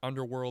Wars, like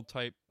underworld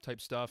type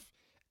stuff.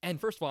 And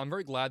first of all, I'm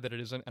very glad that it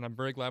isn't, and I'm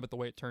very glad with the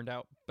way it turned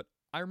out. But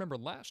I remember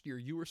last year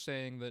you were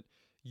saying that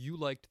you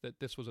liked that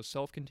this was a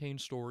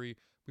self-contained story.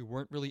 We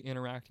weren't really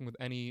interacting with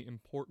any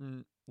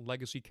important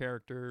legacy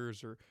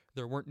characters, or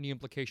there weren't any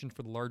implications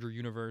for the larger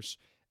universe.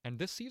 And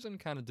this season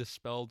kind of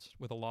dispelled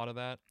with a lot of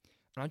that.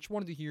 And I just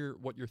wanted to hear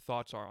what your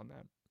thoughts are on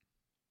that.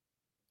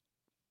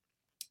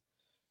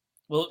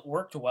 Well, it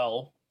worked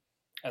well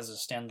as a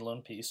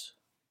standalone piece.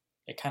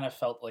 It kind of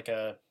felt like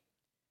a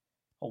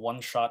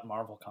one-shot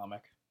Marvel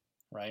comic,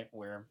 right?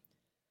 Where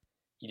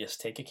you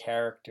just take a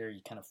character,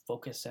 you kind of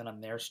focus in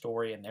on their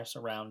story and their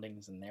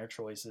surroundings and their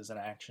choices and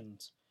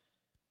actions.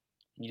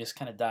 And you just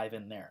kind of dive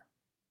in there.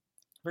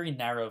 Very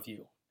narrow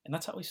view. And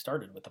that's how we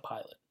started with the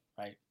pilot,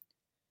 right?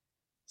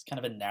 It's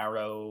kind of a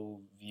narrow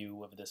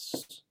view of this,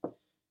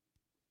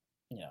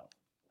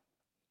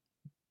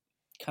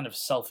 kind of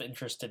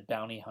self-interested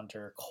bounty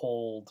hunter,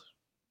 cold,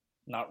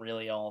 not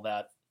really all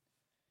that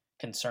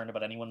concerned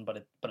about anyone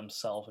but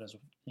himself and his,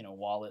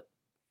 wallet.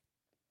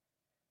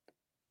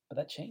 But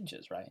that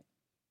changes, right?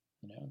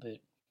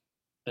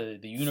 The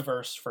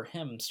universe for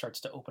him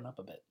starts to open up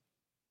a bit.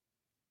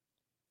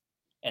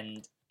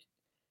 And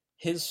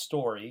his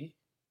story,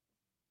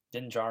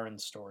 Din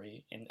Djarin's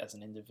story, as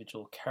an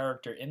individual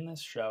character in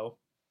this show,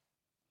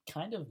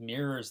 kind of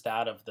mirrors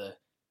that of the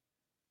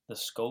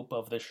scope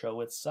of the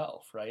show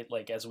itself, right?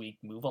 Like, as we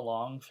move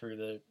along through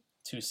the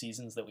 2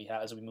 seasons that we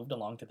had, as we moved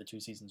along to the 2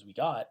 seasons we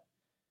got,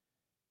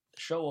 the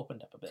show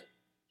opened up a bit.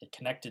 It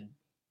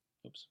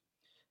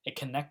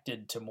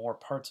connected to more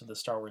parts of the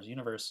Star Wars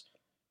universe,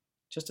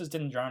 just as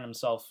Din Djarin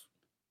himself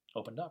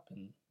opened up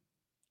and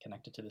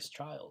connected to this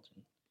child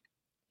and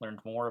learned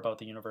more about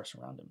the universe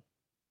around him.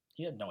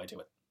 He had no idea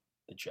what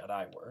the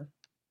Jedi were.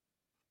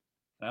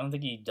 And I don't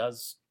think he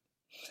does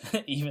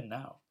even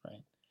now,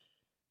 right?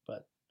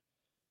 But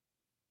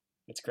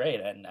it's great,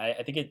 and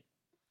I think it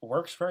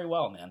works very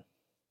well, man.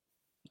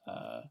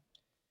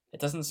 It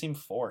doesn't seem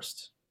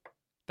forced.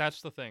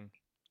 That's the thing.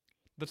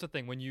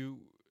 When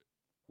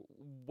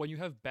you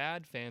have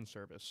bad fan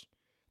service,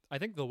 I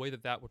think the way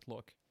that would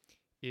look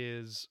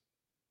is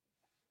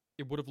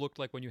it would have looked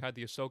like when you had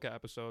the Ahsoka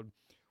episode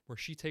where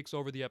she takes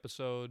over the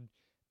episode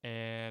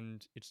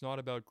and it's not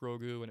about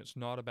Grogu and it's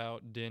not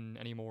about Din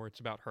anymore, it's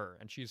about her.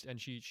 And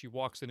she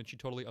walks in and she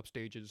totally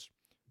upstages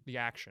the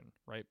action,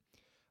 right?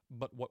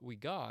 But what we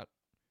got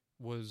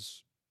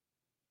was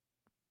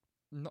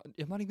I'm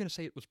not even going to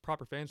say it was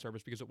proper fan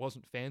service because it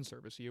wasn't fan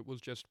servicey. It was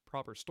just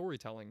proper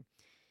storytelling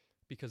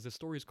because the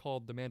story is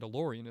called The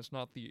Mandalorian. It's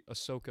not the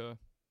Ahsoka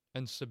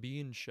and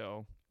Sabine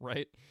show,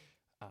 right?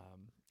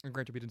 And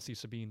granted, we didn't see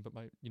Sabine, but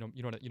you know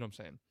what I'm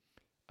saying.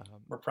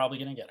 We're probably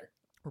gonna get her.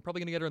 We're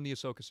probably gonna get her in the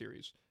Ahsoka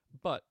series,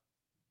 but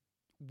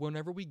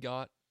whenever we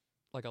got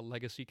like a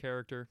legacy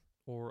character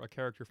or a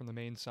character from the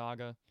main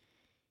saga,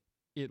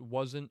 it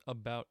wasn't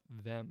about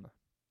them.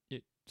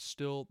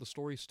 The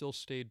story still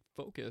stayed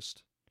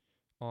focused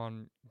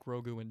on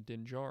Grogu and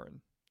Din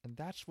Djarin, and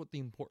that's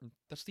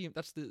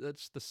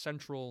the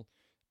central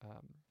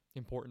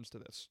importance to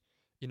this.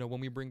 You know,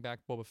 when we bring back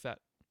Boba Fett,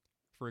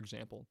 for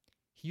example,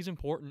 he's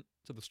important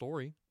to the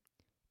story.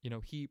 You know,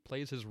 he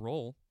plays his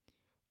role,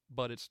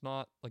 but it's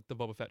not like the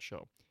Boba Fett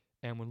show.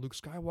 And when Luke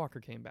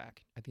Skywalker came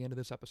back at the end of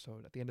this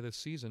episode, at the end of this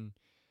season,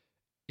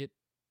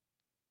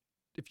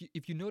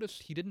 if you notice,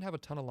 he didn't have a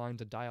ton of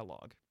lines of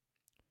dialogue,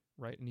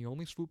 right? And he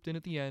only swooped in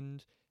at the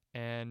end,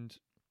 and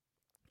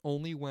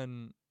only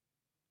when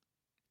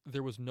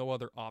there was no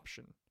other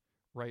option,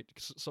 right?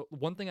 So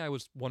one thing I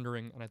was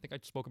wondering, and I think I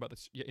spoke about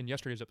this in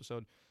yesterday's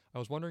episode, I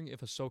was wondering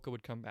if Ahsoka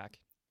would come back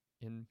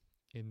in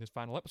this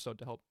final episode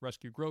to help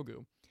rescue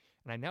Grogu.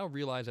 And I now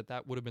realize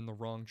that would have been the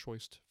wrong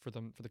choice for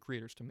the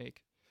creators to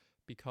make,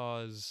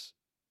 because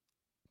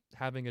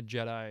having a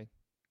Jedi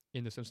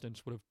in this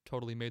instance would have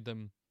totally made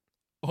them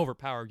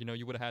overpowered. You know,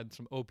 you would have had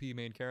some OP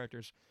main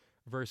characters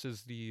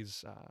versus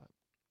these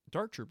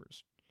Dark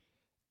Troopers.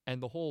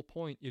 And the whole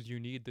point is you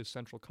need this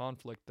central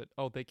conflict that,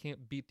 they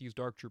can't beat these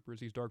Dark Troopers.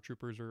 These Dark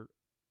Troopers are,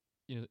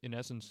 in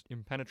essence,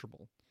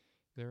 impenetrable.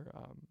 They're,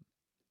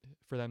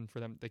 for them,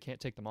 they can't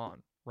take them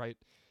on, right?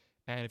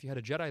 And if you had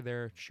a Jedi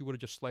there, she would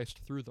have just sliced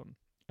through them,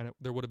 and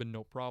there would have been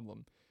no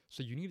problem.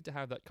 So you needed to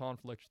have that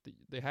conflict.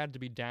 They had to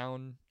be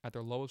down at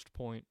their lowest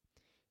point,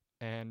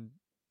 and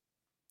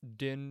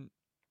Din...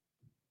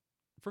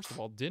 First of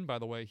all, Din, by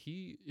the way,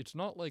 it's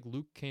not like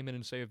Luke came in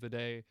and saved the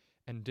day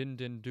and Din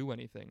didn't do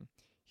anything.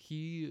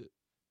 He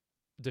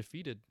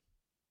defeated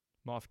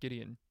Moff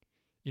Gideon.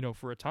 You know,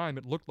 for a time,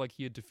 it looked like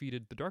he had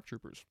defeated the Dark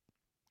Troopers.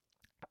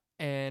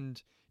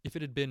 And if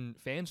it had been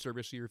fan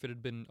servicey or if it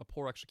had been a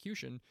poor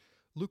execution,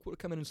 Luke would have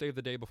come in and saved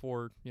the day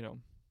before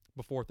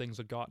things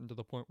had gotten to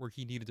the point where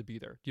he needed to be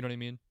there. Do you know what I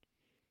mean?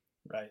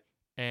 Right.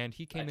 And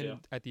he came in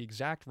at the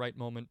exact right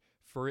moment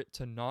for it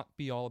to not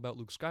be all about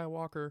Luke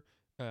Skywalker.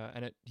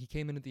 He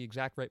came in at the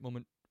exact right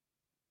moment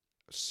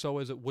so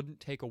as it wouldn't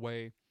take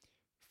away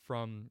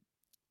from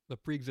the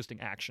pre-existing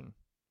action,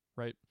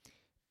 right?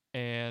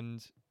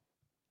 And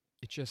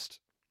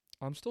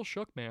I'm still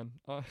shook, man.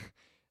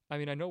 I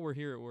mean, I know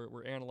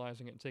we're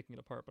analyzing it and taking it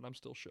apart, but I'm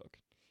still shook.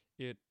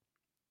 It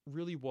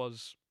really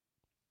was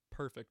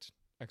perfect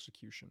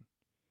execution.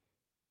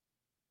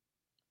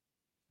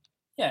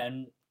 Yeah,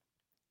 and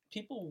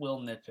people will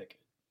nitpick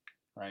it,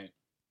 right?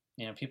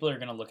 You know, people are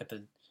going to look at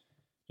the,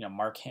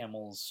 Mark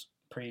Hamill's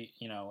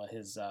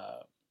his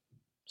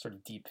sort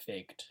of deep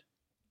faked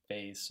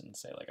face and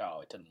say like,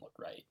 oh, it didn't look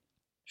right.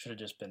 Should have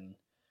just been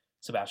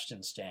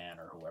Sebastian Stan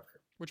or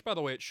whoever. Which, by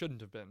the way, it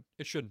shouldn't have been.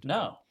 It shouldn't have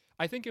No. been.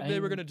 I think if they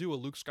were going to do a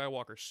Luke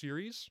Skywalker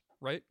series,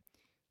 right,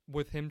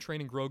 with him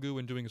training Grogu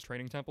and doing his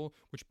training temple,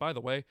 which, by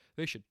the way,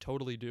 they should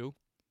totally do,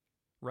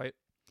 right?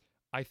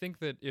 I think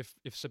that if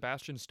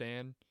Sebastian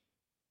Stan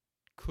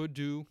could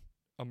do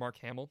a Mark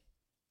Hamill,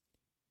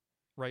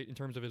 right, in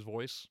terms of his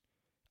voice,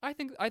 I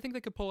think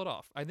they could pull it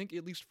off. I think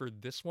at least for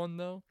this one,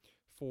 though,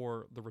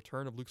 for the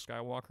return of Luke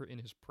Skywalker in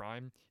his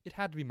prime, it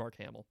had to be Mark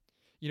Hamill.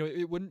 You know,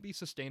 it wouldn't be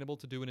sustainable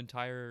to do an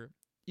entire,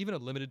 even a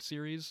limited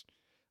series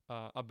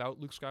about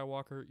Luke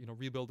Skywalker,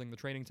 rebuilding the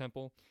training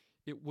temple.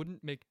 It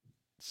wouldn't make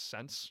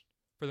sense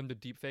for them to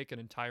deepfake an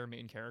entire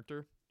main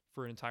character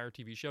for an entire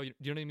TV show. Do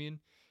you know what I mean?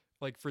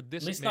 Like, for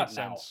this, it made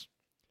sense.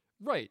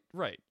 Now.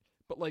 Right.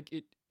 But, like,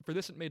 for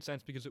this, it made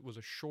sense because it was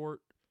a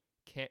short...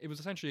 it was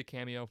essentially a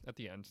cameo at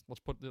the end.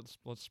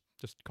 Let's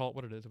just call it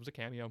what it is. It was a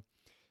cameo.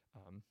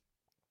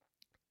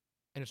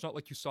 And it's not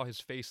like you saw his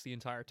face the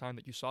entire time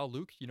that you saw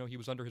Luke. He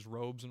was under his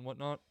robes and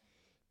whatnot.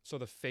 So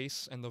the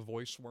face and the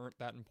voice weren't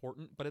that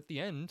important. But at the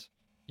end,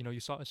 you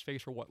saw his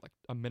face for what, like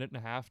a minute and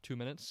a half, 2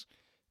 minutes?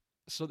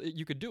 So that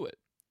you could do it.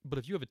 But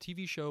if you have a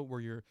TV show where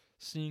you're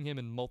seeing him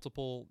in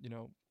multiple,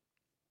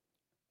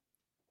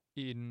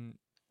 in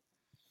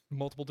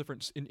multiple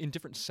different, in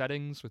different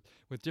settings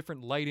with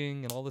different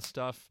lighting and all this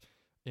stuff,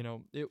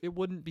 it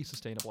wouldn't be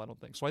sustainable, I don't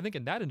think. So I think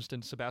in that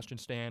instance, Sebastian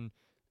Stan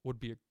would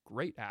be a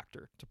great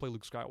actor to play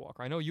Luke Skywalker.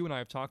 I know you and I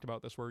have talked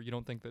about this where you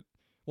don't think that...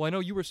 Well, I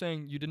know you were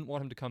saying you didn't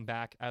want him to come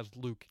back as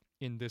Luke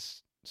in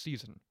this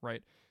season,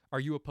 right? Are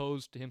you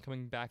opposed to him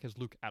coming back as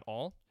Luke at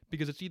all?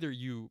 Because it's either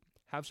you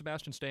have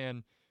Sebastian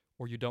Stan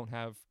or you don't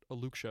have a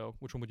Luke show.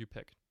 Which one would you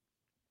pick?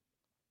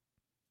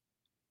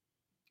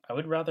 I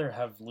would rather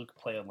have Luke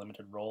play a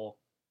limited role,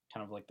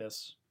 kind of like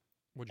this.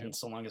 Would you? And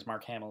so long as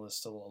Mark Hamill is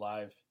still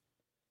alive,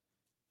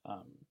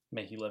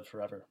 may he live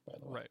forever, by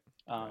the way.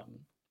 Right.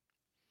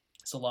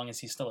 So long as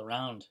he's still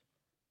around,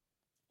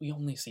 we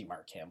only see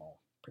Mark Hamill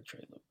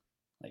portray Luke.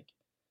 Like,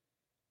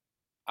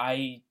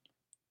 I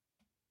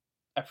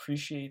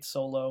appreciate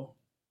Solo.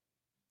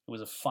 It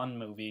was a fun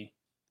movie,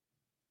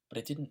 but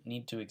it didn't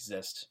need to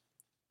exist.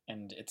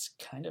 And it's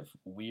kind of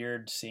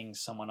weird seeing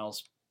someone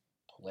else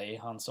play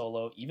Han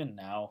Solo, even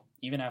now,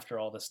 even after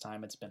all this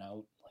time it's been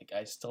out. Like,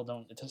 it still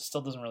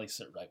doesn't really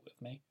sit right with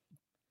me.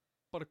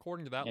 But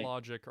according to that Yeah.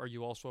 logic, are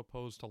you also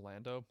opposed to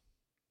Lando?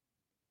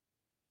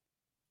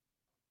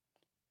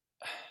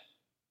 I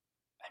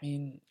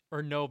mean,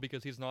 Or no,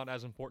 because he's not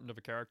as important of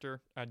a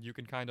character, and you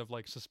can kind of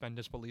like suspend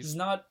disbelief. he's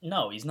not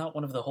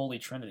one of the Holy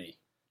Trinity,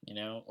 you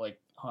know,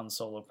 like Han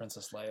Solo,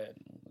 Princess Leia,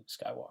 and Luke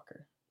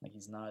Skywalker. Like,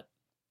 he's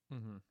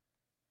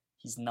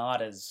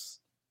not as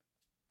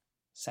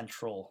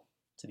central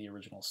to the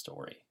original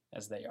story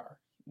as they are.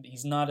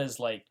 He's not as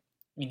like,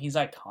 I mean, he's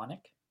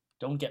iconic.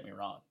 Don't get me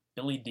wrong.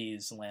 Billy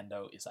D's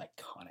Lando is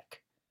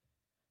iconic.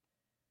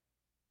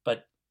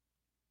 But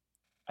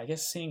I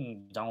guess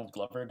seeing Donald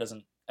Glover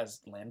as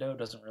Lando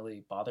doesn't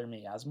really bother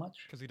me as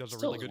much. Because he does a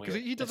Still really is good. Because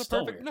weird. he does It's a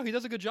still perfect. weird. No, he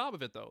does a good job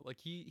of it though. Like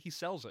he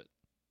sells it.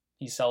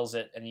 He sells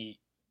it, and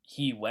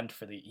he went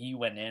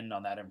in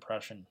on that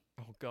impression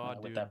Oh God,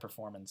 with dude. that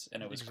performance,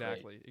 and it was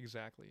great.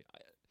 Exactly.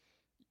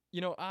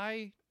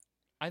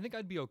 I think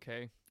I'd be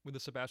okay with the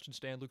Sebastian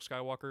Stan Luke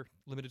Skywalker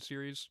limited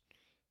series,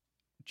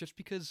 just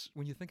because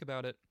when you think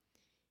about it,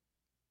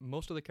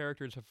 most of the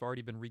characters have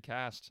already been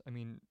recast. I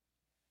mean,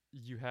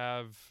 you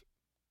have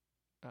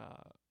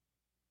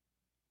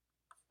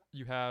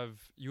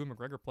Ewan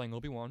McGregor playing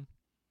Obi-Wan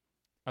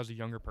as a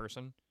younger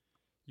person.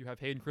 You have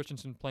Hayden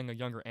Christensen playing a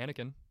younger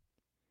Anakin.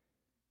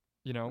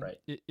 You know, Right.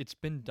 It's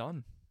been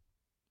done.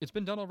 It's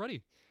been done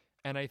already.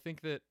 And I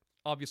think that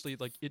obviously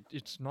like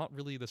it's not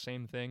really the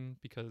same thing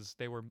because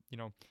they were,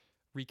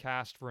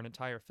 recast for an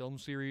entire film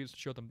series to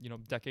show them,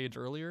 decades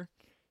earlier.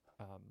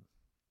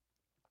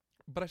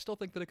 But I still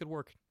think that it could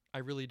work. I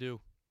really do.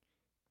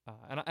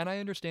 And I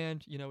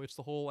understand, it's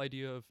the whole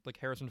idea of like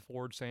Harrison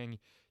Ford saying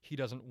he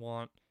doesn't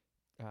want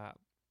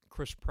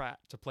Chris Pratt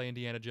to play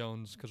Indiana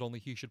Jones because only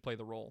he should play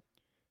the role,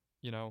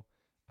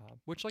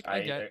 which like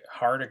I get.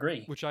 Hard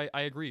agree. Which I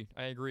agree.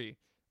 I agree.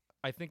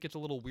 I think it's a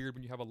little weird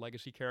when you have a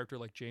legacy character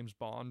like James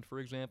Bond, for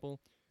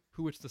example,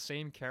 who it's the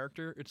same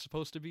character it's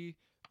supposed to be,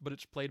 but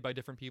it's played by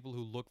different people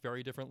who look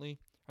very differently,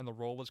 and the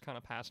role is kind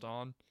of passed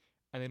on,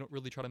 and they don't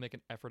really try to make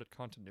an effort at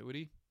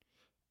continuity.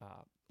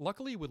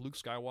 Luckily, with Luke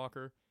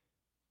Skywalker,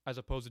 as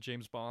opposed to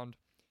James Bond,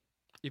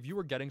 if you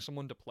were getting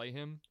someone to play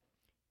him,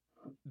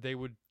 they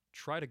would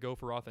try to go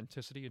for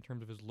authenticity in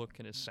terms of his look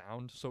and his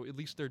sound, so at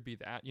least there'd be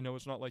that.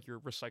 It's not like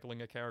you're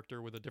recycling a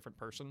character with a different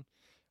person.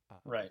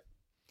 Right.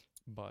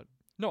 But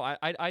no,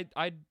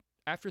 I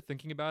after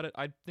thinking about it,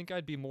 I think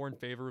I'd be more in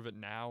favor of it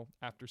now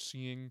after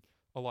seeing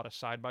a lot of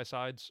side by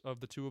sides of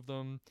the two of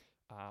them,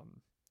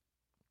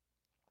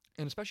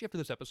 and especially after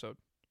this episode,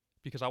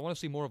 because I want to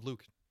see more of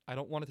Luke. I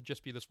don't want it to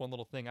just be this one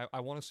little thing. I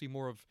want to see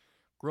more of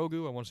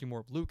Grogu. I want to see more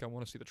of Luke. I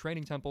want to see the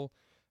training temple.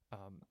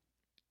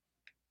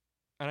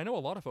 And I know a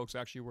lot of folks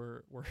actually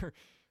were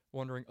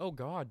wondering, oh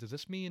God, does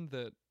this mean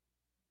that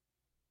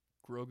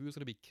Grogu is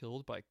going to be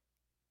killed by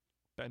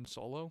Ben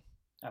Solo?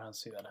 I don't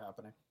see that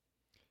happening.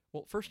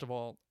 Well, first of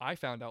all, I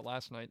found out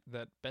last night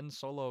that Ben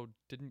Solo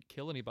didn't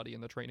kill anybody in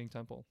the training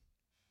temple.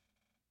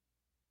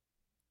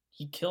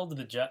 He killed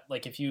the jet.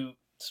 Like, if you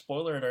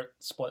spoiler alert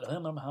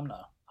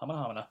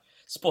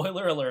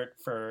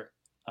for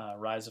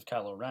Rise of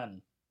Kylo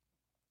Ren,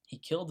 he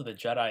killed the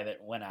Jedi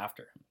that went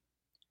after him.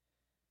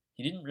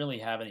 He didn't really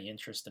have any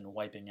interest in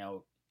wiping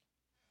out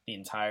the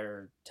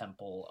entire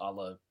temple a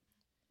la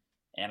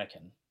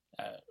Anakin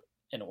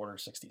in Order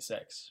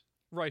 66.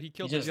 Right, he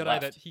killed He the just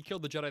Jedi left. he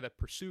killed the Jedi that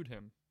pursued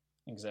him.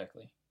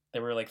 Exactly.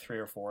 There were like 3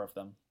 or 4 of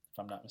them, if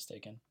I'm not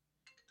mistaken.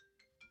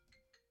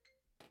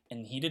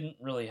 And he didn't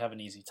really have an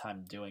easy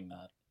time doing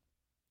that.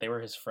 They were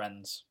his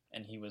friends,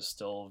 and he was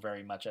still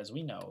very much, as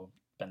we know,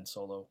 Ben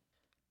Solo.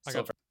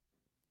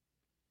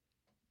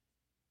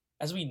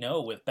 As we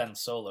know with Ben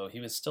Solo, he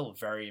was still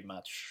very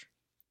much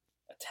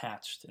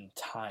attached and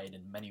tied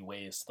in many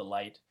ways to the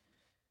light.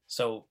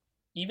 So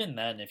even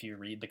then, if you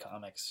read the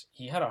comics,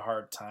 he had a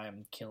hard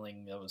time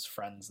killing those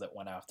friends that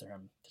went after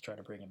him to try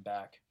to bring him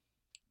back.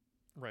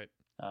 Right.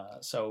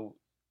 So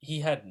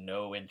he had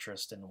no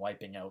interest in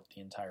wiping out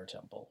the entire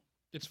temple.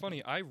 It's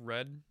funny, I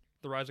read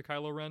The Rise of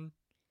Kylo Ren,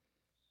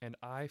 and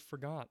I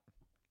forgot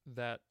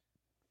that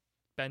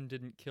Ben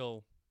didn't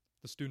kill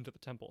the student at the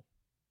temple.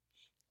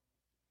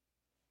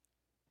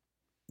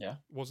 Yeah?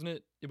 Wasn't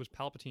it? It was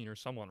Palpatine or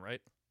someone,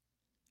 right?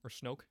 Or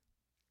Snoke?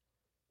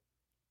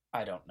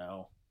 I don't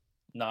know.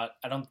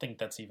 I don't think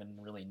that's even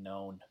really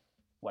known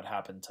what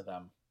happened to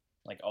them,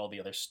 like all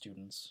the other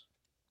students.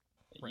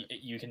 Right.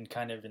 You can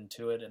kind of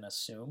intuit and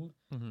assume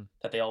Mm-hmm.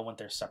 that they all went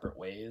their separate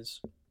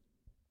ways,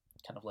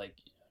 kind of like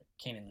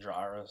Kanan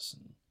Jarrus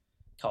and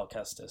Cal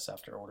Kestis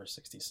after Order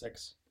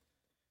 66.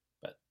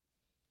 But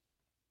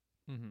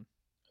Mm-hmm.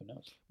 Who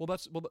knows? Well,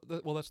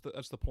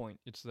 that's the point.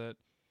 It's that,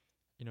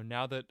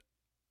 now that,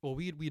 well,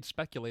 we'd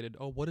speculated,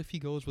 oh, what if he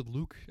goes with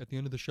Luke at the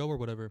end of the show or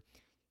whatever?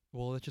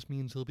 Well, that just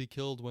means he'll be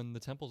killed when the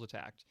temple's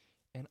attacked,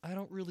 and I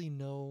don't really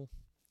know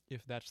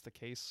if that's the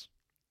case,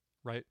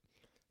 right?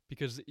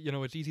 Because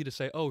it's easy to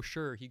say, oh,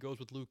 sure, he goes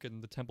with Luke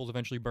and the temple's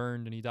eventually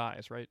burned and he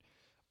dies, right?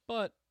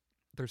 But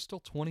there's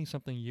still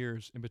 20-something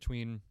years in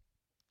between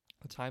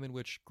the time in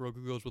which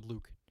Grogu goes with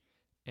Luke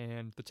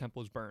and the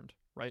temple is burned,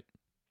 right?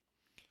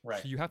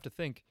 Right. So you have to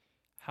think,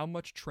 how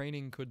much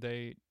training could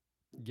they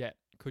get?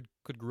 Could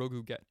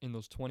Grogu get in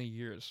those 20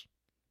 years?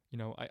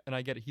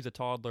 I get it. He's a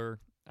toddler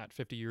at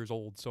 50 years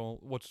old. So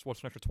what's an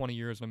extra 20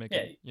 years to make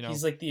him?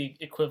 He's like the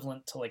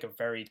equivalent to like a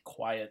very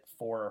quiet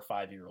 4 or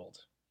 5-year-old.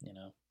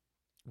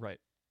 Right.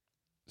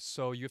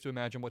 So you have to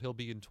imagine what he'll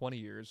be in 20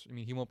 years. I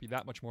mean, he won't be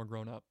that much more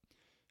grown up.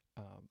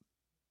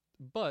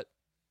 But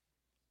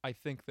I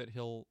think that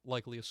he'll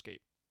likely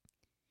escape.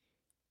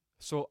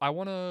 So I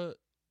want to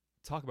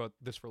talk about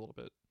this for a little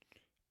bit.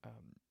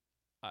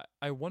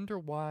 I wonder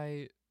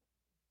why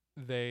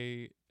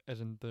they, as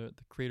in the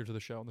creators of the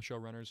show and the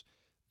showrunners,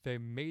 they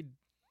made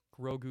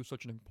Grogu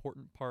such an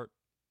important part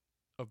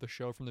of the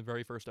show from the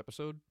very first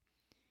episode,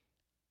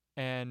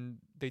 and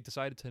they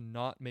decided to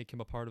not make him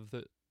a part of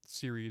the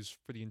series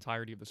for the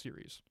entirety of the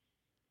series.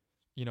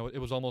 It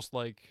was almost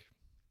like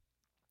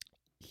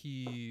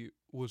he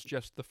was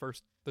just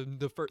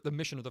the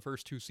mission of the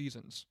first 2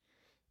 seasons.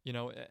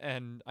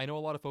 And I know a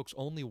lot of folks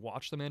only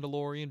watch The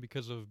Mandalorian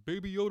because of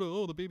Baby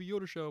Yoda, the Baby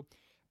Yoda show.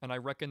 And I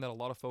reckon that a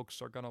lot of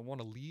folks are going to want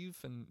to leave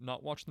and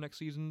not watch the next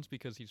seasons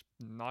because he's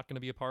not going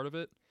to be a part of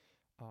it.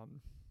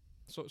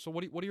 So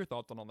what are your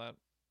thoughts on all that?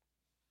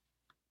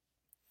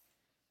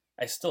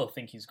 I still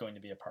think he's going to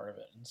be a part of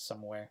it in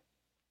some way.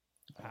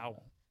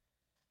 How?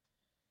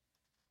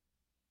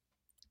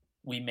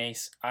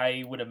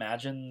 I would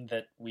imagine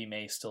that we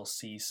may still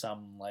see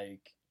some,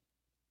 like,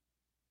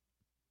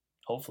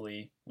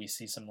 hopefully we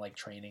see some like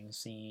training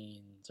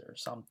scenes or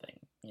something,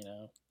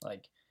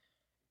 like,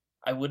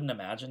 I wouldn't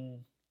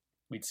imagine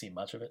we'd see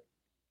much of it,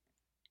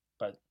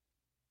 but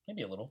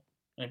maybe a little.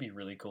 It'd be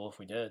really cool if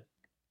we did.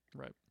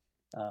 Right.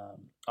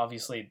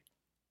 Obviously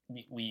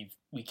we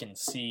can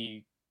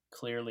see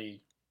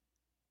clearly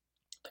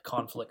the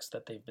conflicts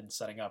that they've been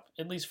setting up,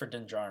 at least for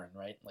Din Djarin,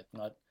 right? Like,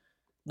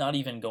 not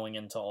even going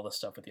into all the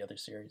stuff with the other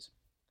series.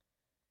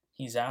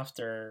 He's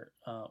after,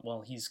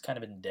 he's kind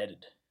of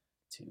indebted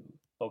to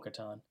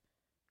Bo-Katan,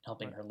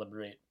 helping her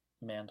liberate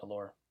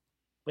Mandalore,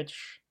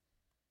 which,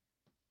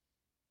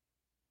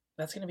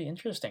 that's going to be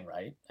interesting,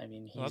 right? I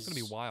mean, that's going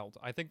to be wild.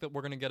 I think that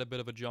we're going to get a bit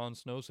of a Jon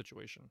Snow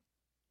situation.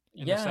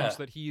 In the sense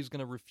that he's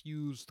going to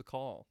refuse the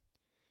call.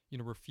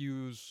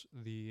 Refuse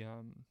the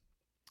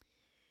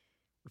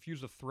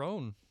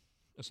throne,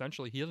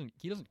 essentially.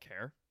 He doesn't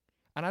care.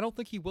 And I don't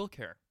think he will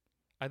care.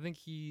 I think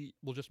he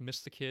will just miss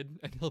the kid,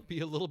 and he'll be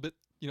a little bit,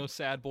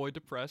 sad boy,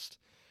 depressed.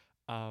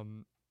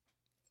 And,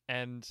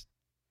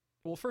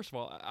 well, first of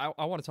all,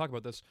 I want to talk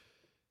about this.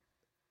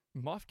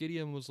 Moff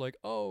Gideon was like,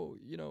 oh,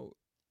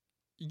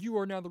 you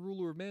are now the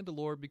ruler of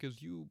Mandalore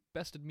because you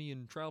bested me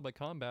in trial by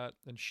combat,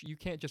 and you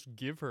can't just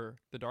give her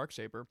the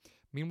Darksaber.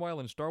 Meanwhile,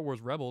 in Star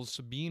Wars Rebels,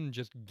 Sabine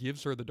just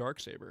gives her the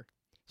Darksaber.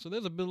 So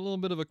there's a little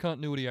bit of a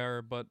continuity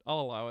error, but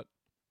I'll allow it.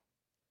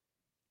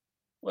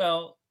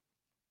 Well,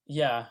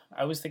 yeah,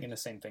 I was thinking the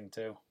same thing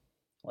too.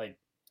 Like,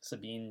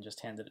 Sabine just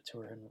handed it to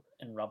her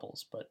in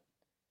Rebels, but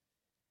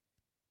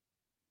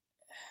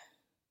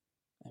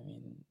I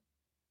mean,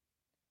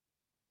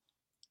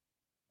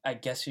 I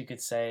guess you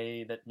could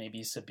say that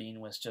maybe Sabine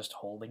was just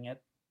holding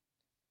it,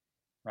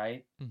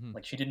 right? Mm-hmm.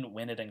 Like, she didn't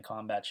win it in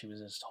combat, she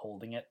was just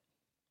holding it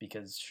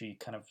because she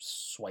kind of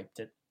swiped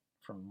it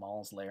from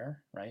Maul's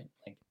lair, right?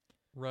 Like,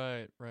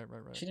 right.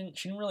 She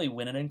didn't really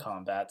win it in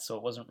combat, so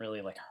it wasn't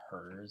really like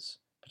hers,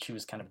 but she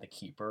was kind of the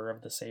keeper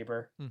of the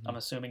saber. Mm-hmm. I'm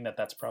assuming that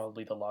that's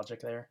probably the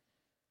logic there.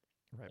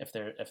 Right. If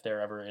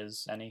there ever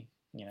is any,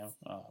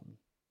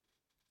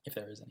 if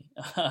there is any.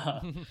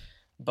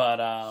 But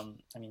I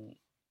mean,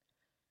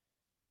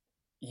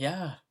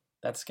 yeah,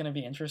 that's gonna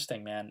be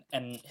interesting, man.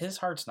 And his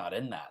heart's not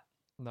in that.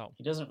 No,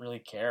 he doesn't really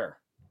care.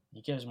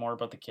 He cares more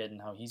about the kid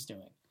and how he's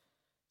doing.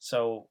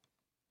 So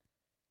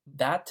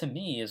that, to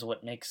me, is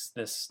what makes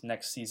this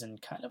next season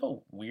kind of a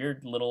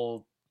weird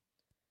little,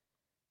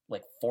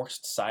 like,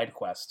 forced side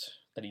quest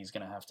that he's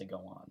gonna have to go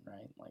on,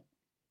 right? Like,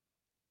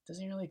 does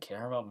he really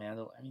care about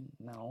Mandalore? I mean,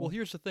 no. Well,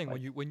 here's the thing: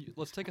 like, when you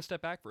let's take a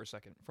step back for a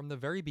second. From the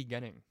very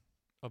beginning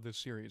of this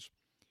series,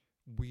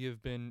 we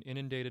have been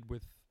inundated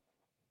with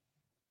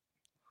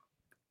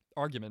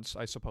arguments,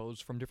 I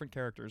suppose, from different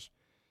characters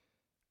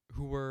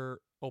who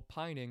were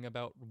opining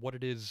about what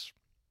it is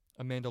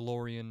a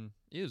Mandalorian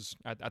is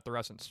at their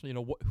essence.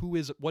 What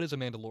is a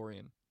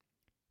Mandalorian,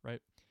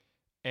 right?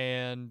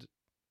 And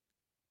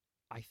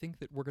I think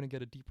that we're going to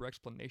get a deeper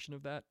explanation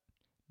of that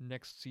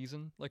next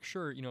season. Like,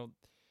 sure,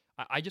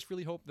 I just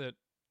really hope that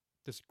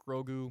this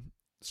Grogu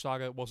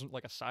saga wasn't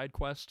like a side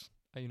quest.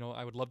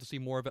 I would love to see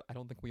more of it. I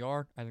don't think we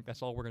are. I think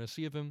that's all we're going to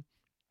see of him.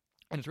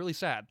 And it's really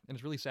sad. And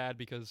it's really sad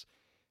because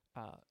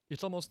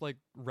It's almost like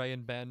Ray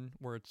and Ben,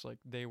 where it's like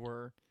they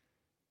were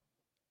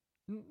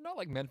not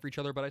like meant for each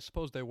other, but I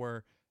suppose they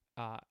were.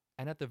 Uh,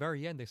 and at the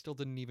very end, they still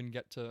didn't even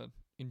get to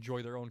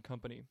enjoy their own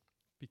company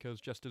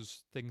because just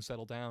as things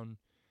settle down,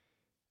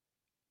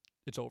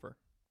 it's over.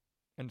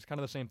 And it's kind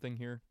of the same thing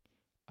here.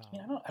 I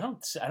mean,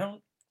 I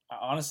don't.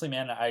 Honestly,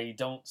 man, I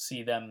don't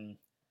see them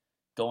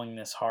going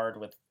this hard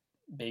with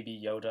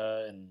Baby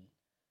Yoda and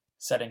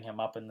setting him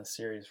up in the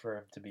series for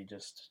him to be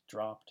just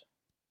dropped.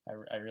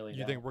 I really Do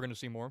do. you think we're going to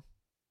see more?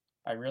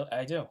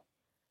 I do,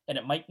 and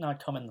it might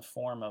not come in the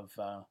form of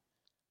the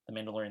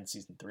Mandalorian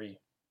season 3.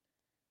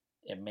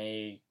 It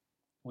may,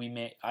 we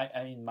may.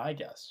 I mean, my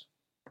guess,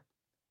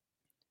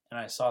 and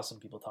I saw some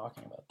people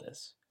talking about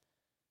this,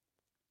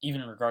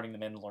 even regarding the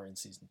Mandalorian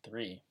season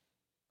 3.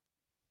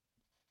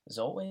 There's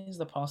always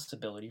the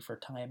possibility for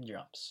time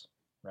jumps,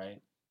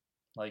 right?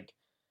 Like,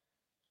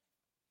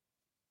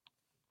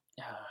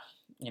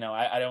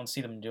 I don't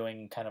see them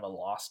doing kind of a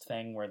Lost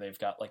thing where they've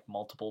got like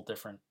multiple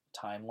different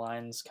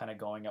timelines kind of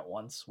going at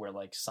once, where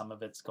like some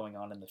of it's going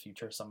on in the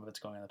future, some of it's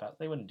going on in the past.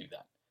 They wouldn't do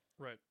that.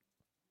 Right.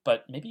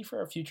 But maybe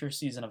for a future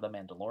season of The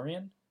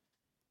Mandalorian,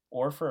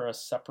 or for a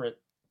separate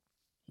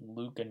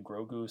Luke and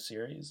Grogu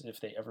series,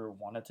 if they ever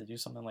wanted to do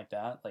something like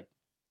that, like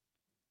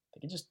they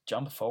could just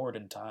jump forward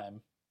in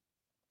time,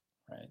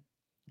 right?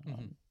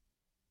 Mm-hmm.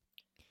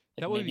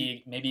 Like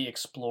maybe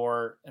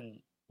explore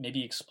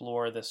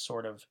this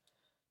sort of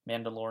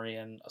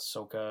Mandalorian,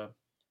 Ahsoka,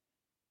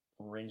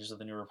 Rangers of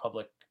the New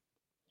Republic,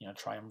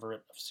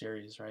 triumvirate of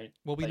series, right?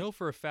 Well, we know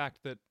for a fact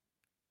that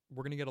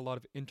we're going to get a lot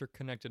of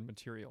interconnected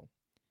material.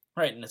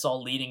 Right, and it's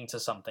all leading to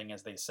something,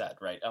 as they said,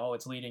 right? Oh,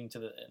 it's leading to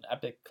an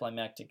epic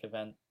climactic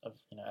event of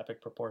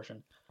epic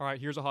proportion. All right,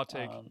 here's a hot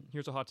take.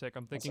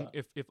 I'm thinking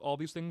if all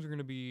these things are going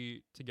to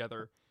be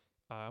together,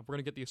 we're going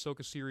to get the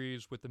Ahsoka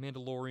series with the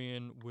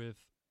Mandalorian, with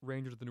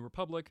Rangers of the New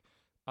Republic.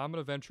 I'm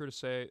going to venture to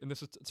say, and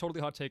this is totally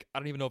hot take, I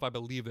don't even know if I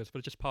believe this, but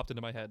it just popped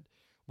into my head.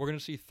 We're going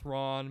to see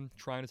Thrawn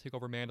trying to take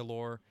over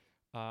Mandalore,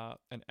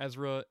 and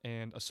Ezra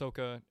and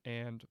Ahsoka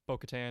and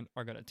Bo-Katan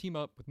are going to team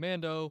up with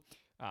Mando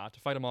to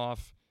fight him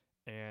off,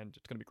 and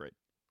it's going to be great.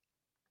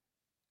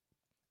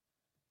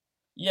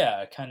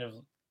 Yeah,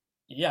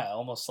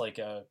 almost like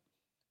a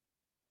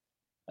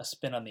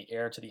spin on the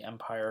Heir to the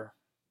Empire,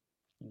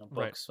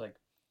 books, right. Like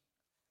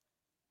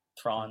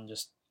Thrawn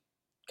just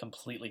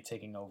completely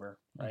taking over,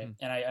 right?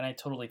 Mm-hmm. And I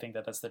totally think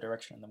that that's the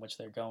direction in which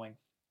they're going.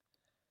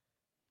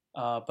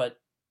 But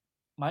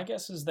my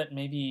guess is that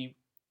maybe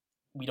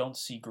we don't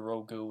see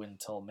Grogu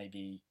until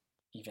maybe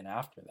even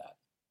after that,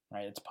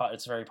 right?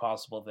 It's very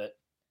possible that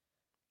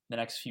the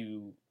next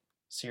few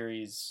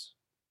series,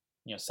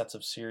 sets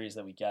of series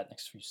that we get,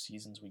 next few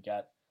seasons we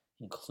get,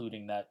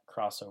 including that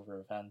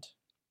crossover event,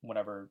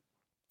 whatever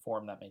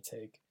form that may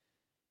take.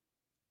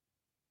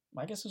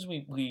 My guess is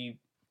we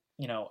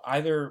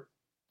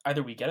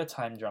either we get a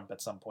time jump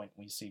at some point,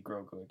 we see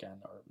Grogu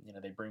again, or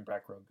they bring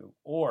back Grogu,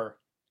 or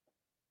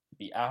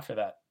be after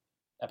that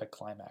epic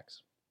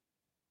climax,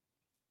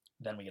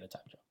 then we get a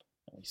time jump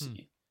and we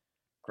see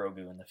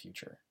Grogu in the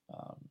future.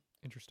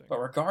 Interesting. But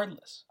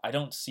regardless, I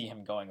don't see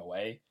him going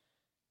away.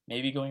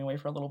 Maybe going away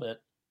for a little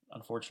bit,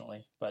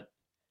 unfortunately, but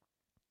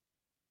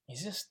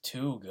he's just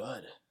too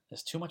good.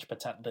 There's too much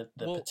potential.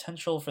 The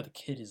potential for the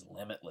kid is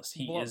limitless.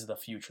 He is the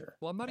future.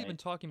 Well, I'm not even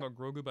talking about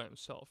Grogu by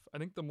himself. I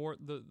think the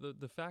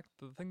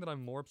thing that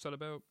I'm more upset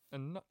about,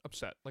 and not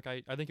upset, like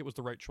I think it was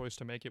the right choice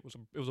to make. It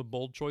was a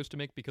bold choice to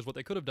make, because what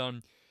they could have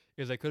done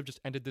is they could have just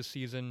ended this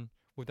season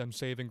with them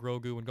saving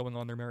Grogu and going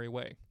on their merry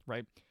way,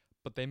 right?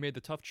 But they made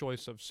the tough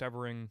choice of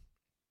severing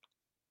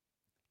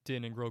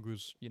Din and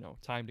Grogu's,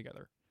 time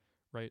together,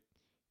 right?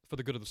 For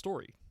the good of the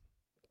story.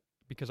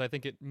 Because I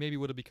think it maybe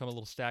would have become a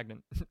little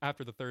stagnant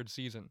after the third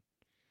season.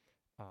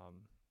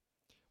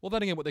 Well,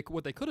 then again,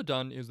 what they could have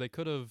done is they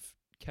could have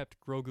kept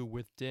Grogu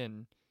with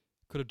Din,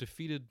 could have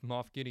defeated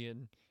Moff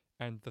Gideon,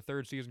 and the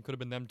third season could have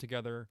been them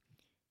together,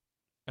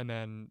 and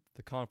then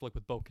the conflict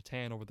with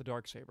Bo-Katan over the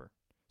Darksaber,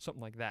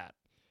 something like that.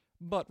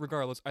 But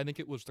regardless, I think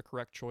it was the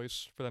correct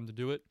choice for them to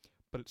do it.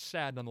 But it's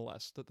sad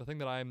nonetheless. The thing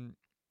that I'm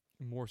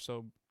more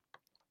so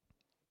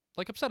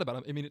upset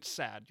about, I mean, it's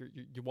sad.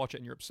 You watch it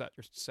and you're upset.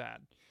 You're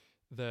sad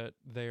that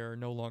they are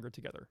no longer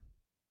together.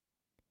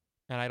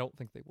 And I don't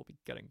think they will be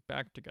getting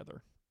back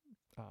together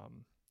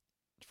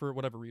for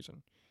whatever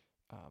reason.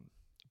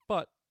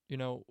 But,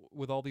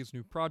 with all these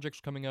new projects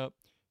coming up,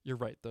 you're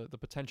right. The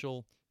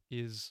potential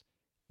is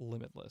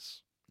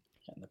limitless.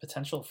 And the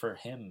potential for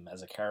him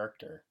as a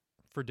character,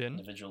 for Din,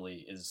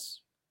 individually,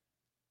 is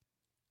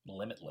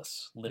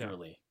limitless.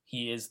 Literally. Yeah.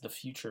 He is the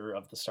future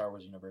of the Star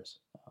Wars universe.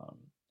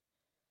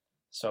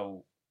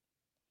 So,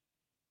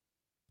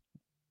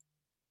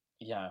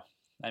 yeah.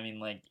 I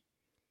mean,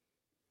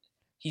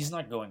 he's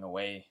not going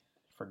away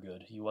for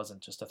good. He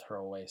wasn't just a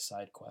throwaway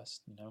side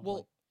quest,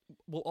 Well,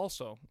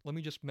 also, let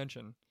me just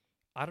mention,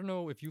 I don't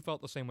know if you felt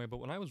the same way, but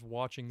when I was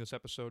watching this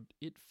episode,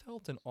 it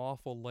felt an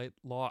awful lot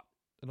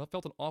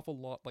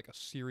like a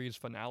series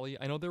finale.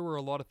 I know there were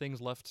a lot of things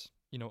left,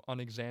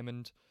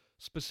 unexamined,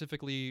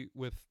 specifically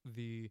with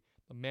the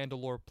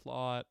Mandalore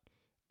plot,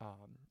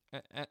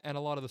 and a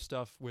lot of the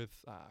stuff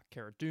with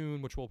Cara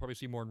Dune, which we'll probably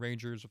see more in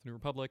Rangers of the New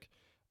Republic.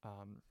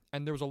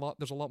 And there's a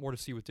lot more to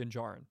see with Din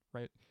Djarin,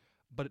 right?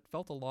 But it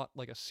felt a lot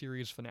like a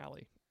series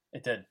finale.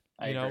 It did.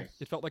 I agree.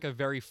 It felt like a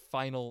very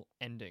final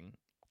ending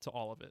to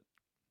all of it.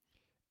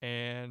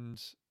 And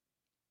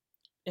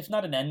if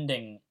not an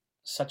ending,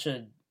 such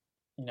a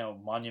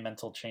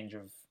monumental change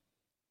of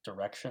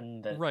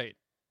direction that right,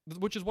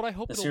 which is what I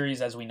hope the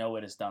series as we know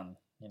it is done.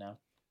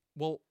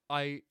 Well,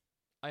 I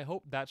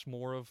hope that's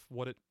more of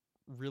what it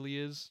really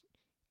is,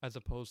 as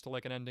opposed to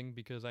like an ending,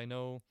 because I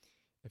know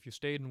if you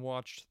stayed and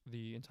watched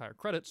the entire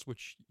credits,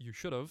 which you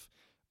should have,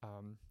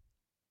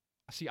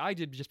 see, I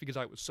did just because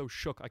I was so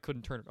shook I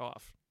couldn't turn it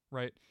off.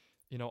 Right,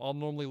 I'll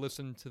normally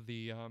listen to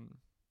the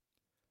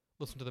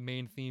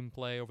main theme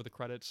play over the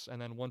credits,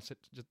 and then once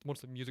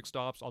the music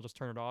stops, I'll just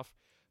turn it off.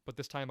 But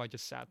this time I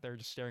just sat there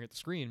just staring at the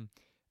screen,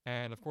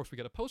 and of course we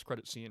get a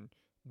post-credit scene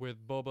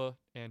with Boba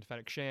and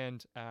Fennec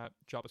Shand at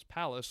Jabba's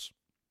palace,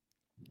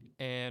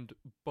 and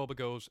Boba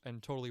goes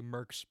and totally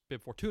murks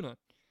Bib Fortuna,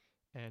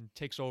 and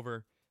takes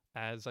over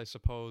as, I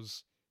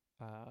suppose,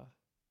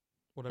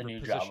 whatever the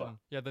new position. Jabba.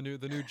 Yeah, the new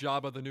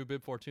Jabba, the new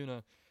Bib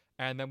Fortuna,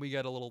 and then we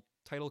get a little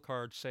title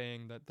card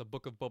saying that the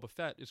Book of Boba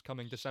Fett is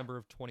coming December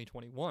of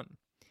 2021.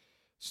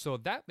 So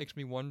that makes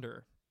me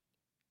wonder,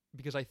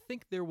 because I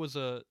think there was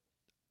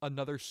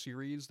another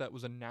series that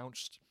was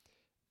announced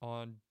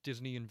on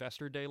Disney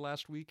Investor Day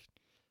last week,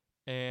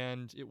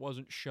 and it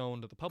wasn't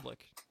shown to the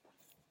public.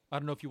 I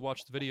don't know if you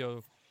watched the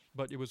video,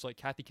 but it was like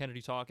Kathy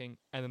Kennedy talking,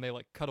 and then they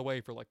like cut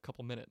away for like a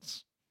couple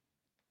minutes.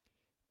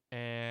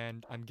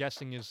 And I'm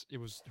guessing it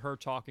was her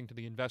talking to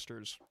the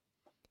investors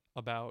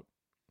about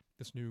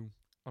this new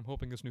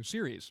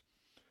series.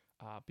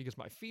 Because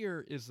my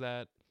fear is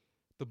that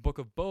the Book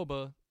of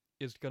Boba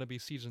is going to be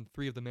season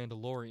 3 of The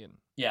Mandalorian.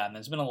 Yeah, and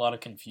there's been a lot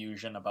of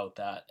confusion about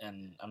that,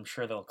 and I'm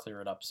sure they'll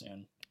clear it up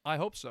soon. I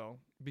hope so,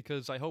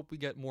 because I hope we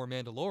get more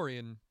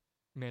Mandalorian.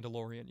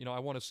 I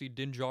want to see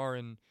Din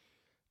Djarin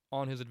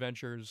on his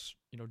adventures,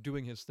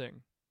 doing his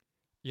thing.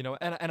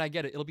 And I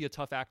get it. It'll be a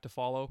tough act to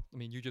follow. I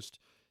mean,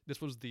 this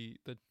was the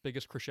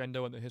biggest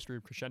crescendo in the history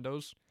of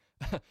crescendos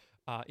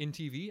in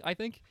TV, I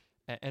think.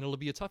 And it'll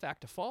be a tough act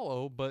to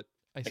follow, but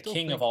I still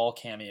think... of all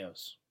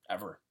cameos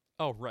ever.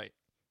 Oh, right.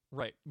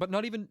 Right. But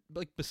not even,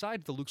 like,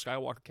 besides the Luke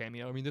Skywalker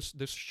cameo, I mean,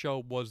 this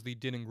show was the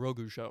Din and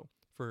Grogu show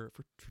for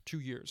 2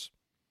 years.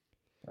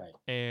 Right.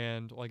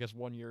 And, well, I guess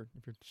 1 year,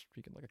 if you're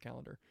speaking like a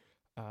calendar.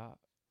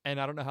 And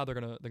I don't know how they're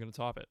gonna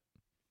top it.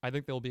 I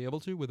think they'll be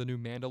able to with a new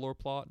Mandalore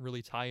plot and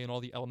really tie in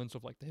all the elements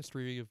of, like, the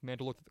history of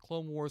Mandalore to the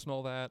Clone Wars and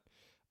all that,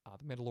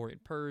 the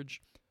Mandalorian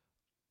Purge.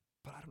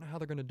 But I don't know how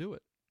they're going to do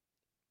it.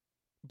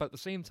 But at the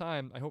same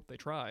time, I hope they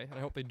try, and I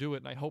hope they do it,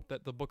 and I hope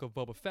that the Book of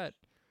Boba Fett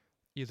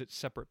is its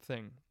separate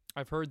thing.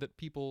 I've heard that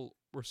people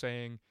were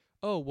saying,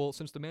 oh, well,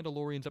 since the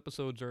Mandalorian's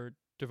episodes are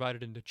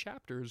divided into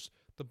chapters,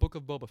 the Book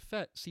of Boba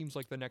Fett seems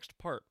like the next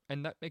part.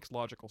 And that makes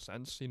logical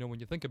sense. When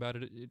you think about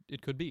it,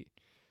 it could be.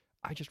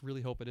 I just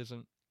really hope it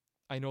isn't.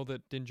 I know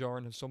that Din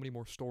Djarin has so many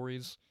more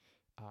stories.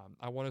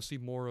 I want to see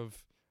more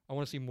of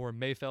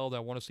Mayfeld. I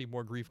want to see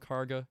more Grief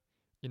Karga,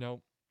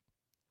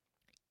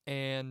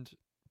 And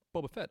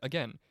Boba Fett,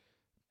 again,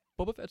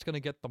 Boba Fett's going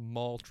to get the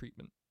Maul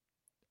treatment.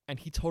 And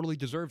he totally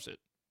deserves it.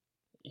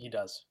 He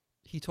does.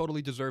 He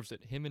totally deserves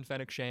it. Him and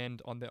Fennec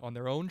Shand on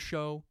their own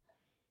show.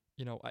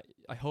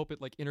 I hope it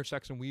like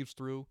intersects and weaves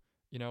through,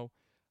 but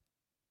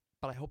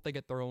I hope they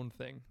get their own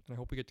thing. And I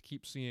hope we get to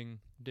keep seeing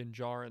Din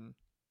Djarin,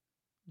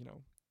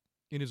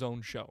 in his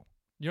own show.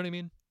 You know what I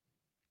mean?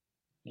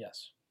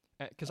 Yes.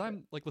 Because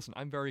I'm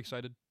very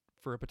excited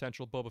for a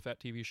potential Boba Fett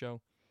TV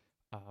show.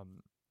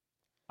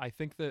 I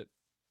think that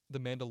The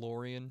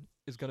Mandalorian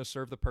is going to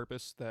serve the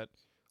purpose that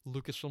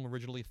Lucasfilm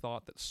originally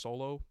thought that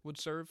Solo would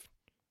serve,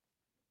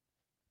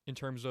 in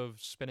terms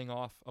of spinning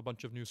off a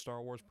bunch of new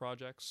Star Wars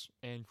projects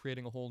and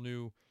creating a whole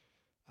new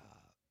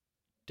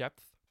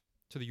depth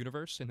to the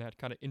universe in that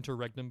kind of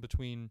interregnum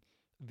between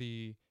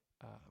the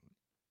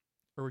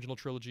original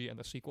trilogy and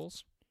the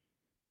sequels.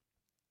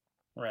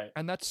 Right.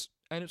 And it's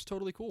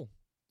totally cool.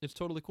 It's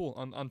totally cool.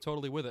 I'm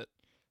totally with it.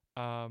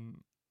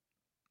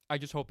 I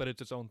just hope that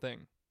it's its own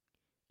thing.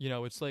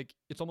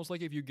 It's almost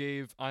like if you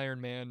gave Iron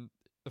Man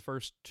the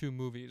first 2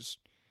 movies,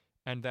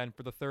 and then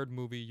for the 3rd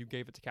movie you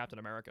gave it to Captain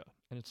America,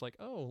 and it's like,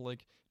 oh,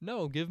 like,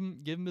 no, give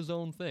him his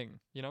own thing.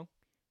 Yeah.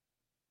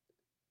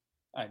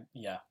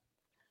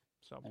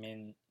 So I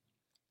mean,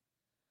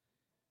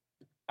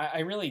 I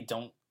really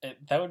don't.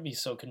 That would be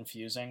so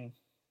confusing,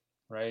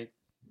 right?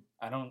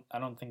 I don't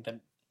think that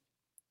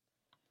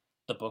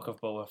the Book of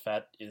Boba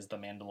Fett is The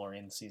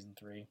Mandalorian season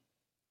 3.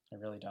 I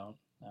really don't.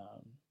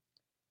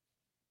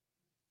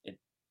 It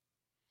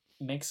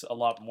makes a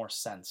lot more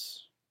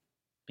sense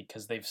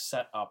because they've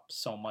set up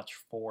so much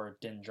for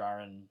Din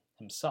Djarin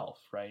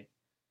himself, right?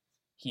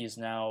 He is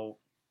now,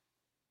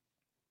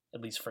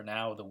 at least for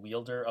now, the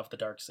wielder of the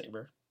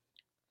Darksaber.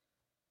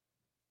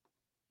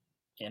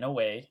 In a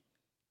way,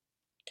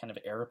 kind of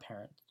heir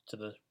apparent to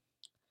the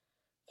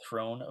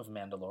throne of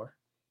Mandalore.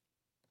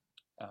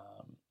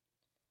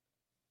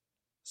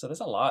 So there's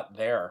a lot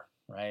there,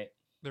 right?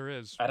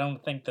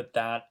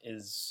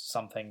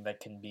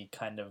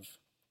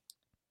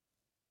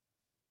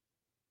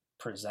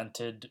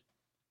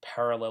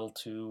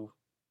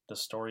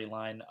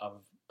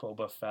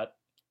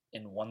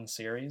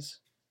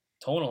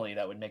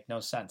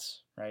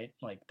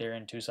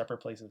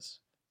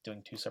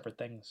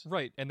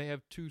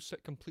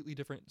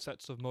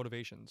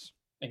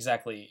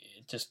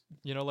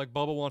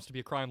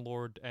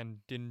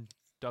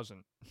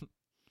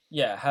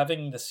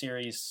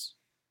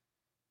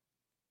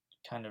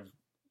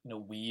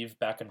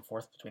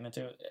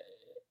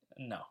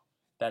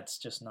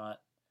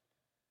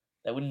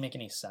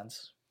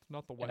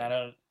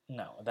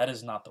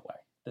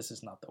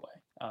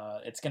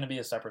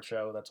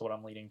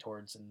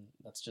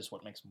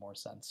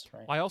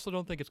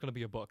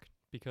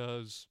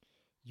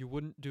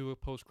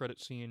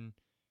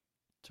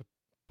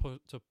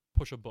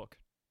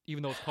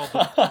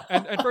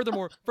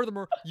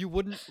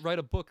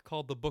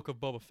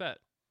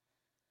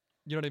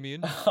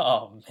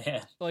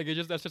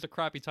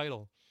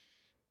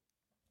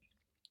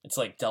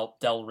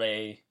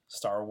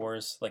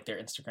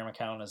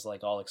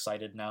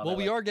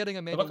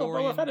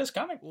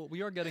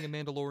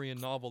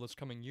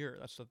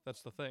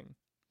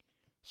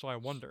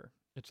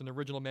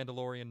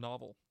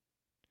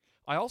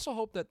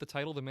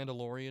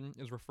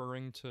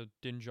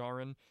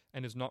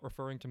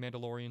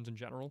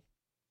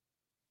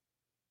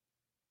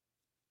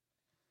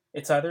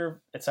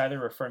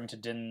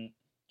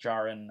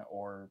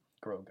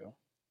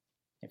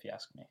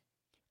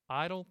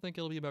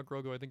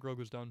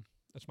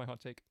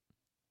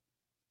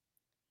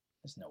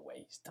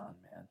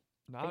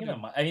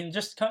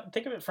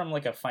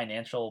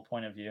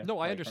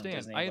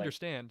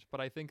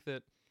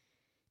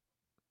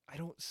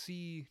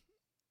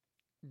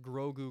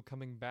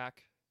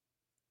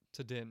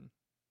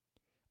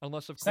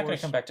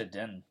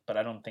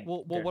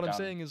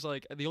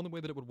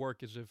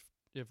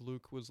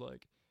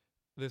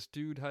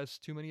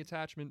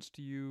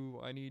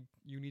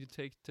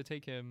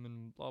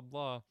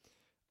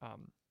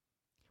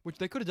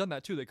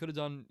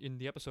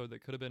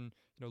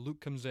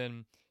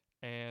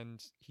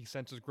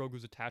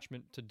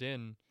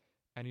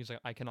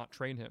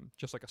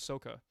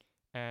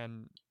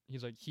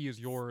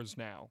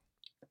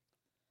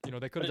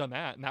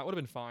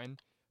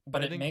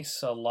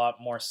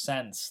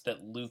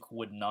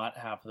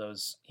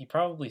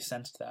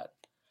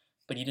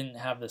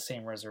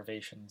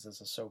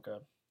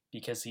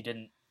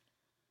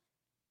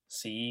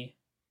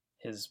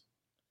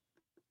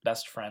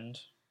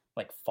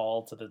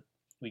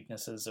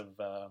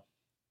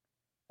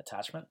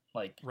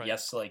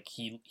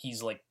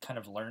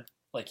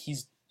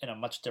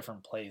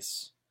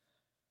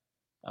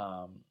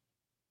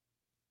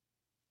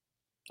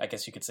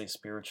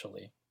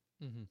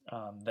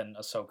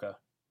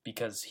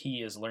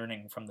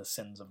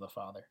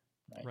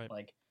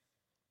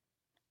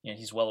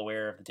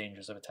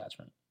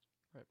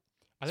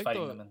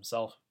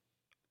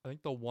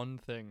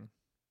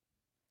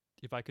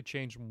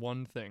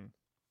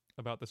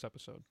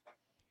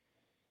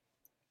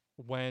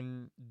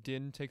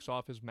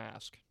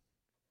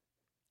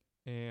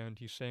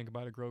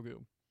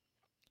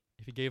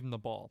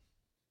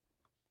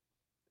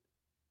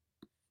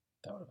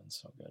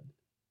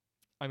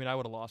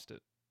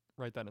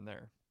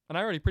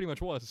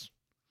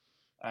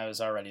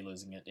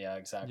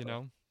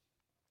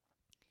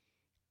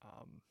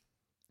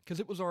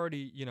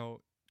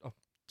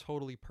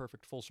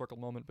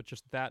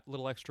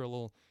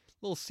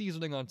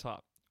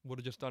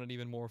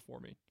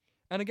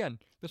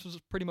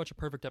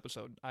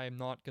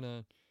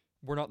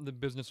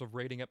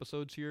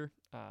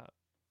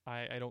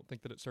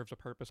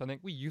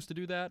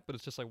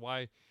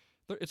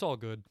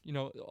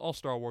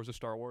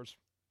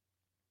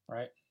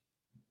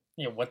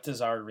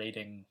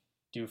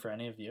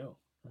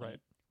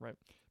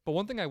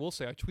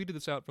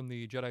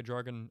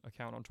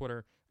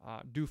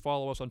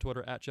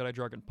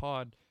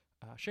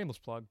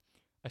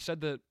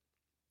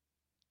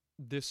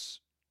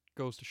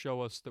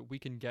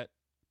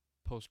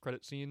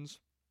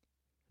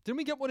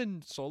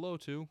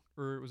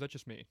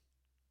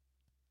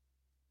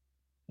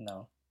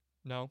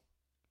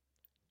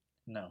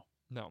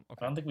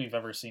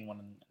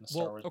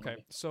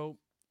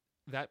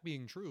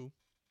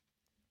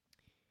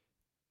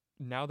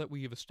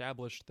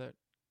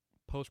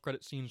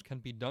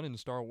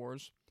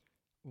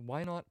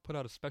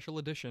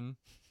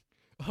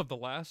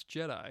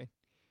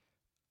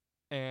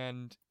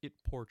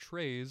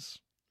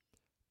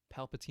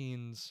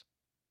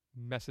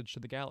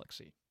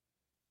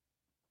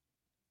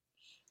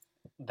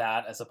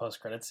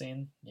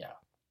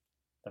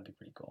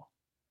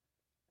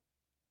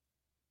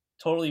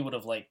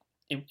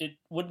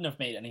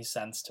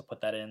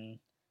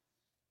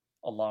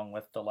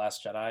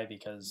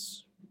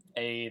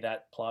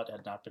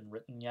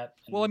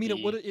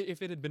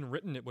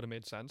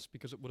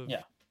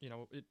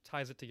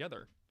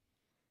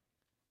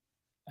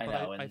 I But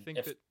know, I and think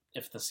if that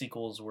if the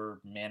sequels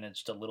were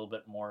managed a little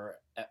bit more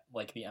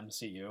like the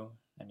MCU,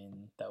 I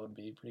mean, that would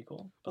be pretty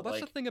cool. well, But that's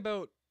the like, thing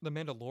about the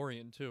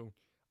Mandalorian too.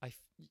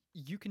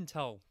 You can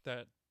tell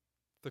that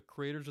the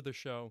creators of the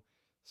show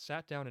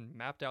sat down and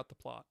mapped out the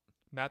plot,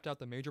 mapped out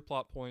the major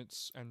plot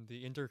points and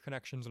the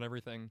interconnections and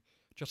everything,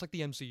 just like the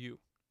MCU,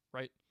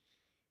 right?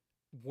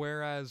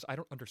 Whereas I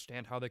don't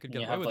understand how they could get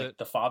you away have with like it.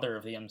 the father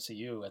of the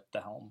MCU at the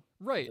helm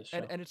of Right. this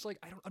show. And it's like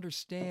I don't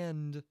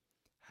understand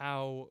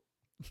how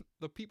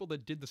the people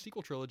that did the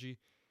sequel trilogy,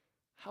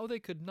 how they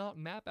could not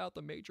map out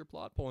the major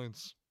plot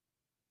points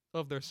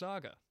of their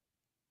saga.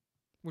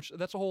 Which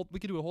that's a whole we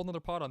could do a whole nother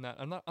pod on that.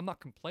 I'm not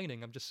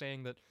complaining. I'm just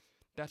saying that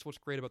that's what's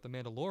great about the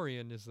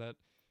Mandalorian is that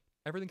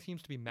everything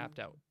seems to be mapped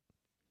out,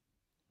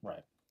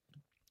 Right.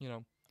 you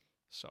know.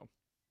 So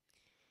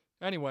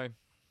anyway,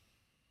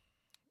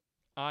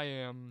 I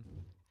am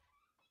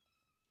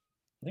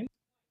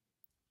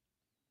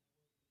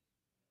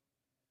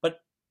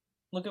But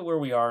look at where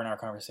we are in our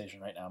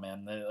conversation right now,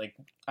 man. Like,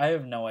 I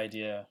have no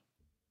idea.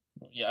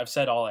 Yeah, I've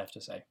said all I have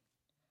to say.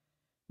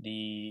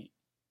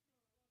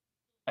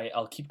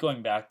 I'll keep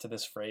going back to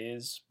this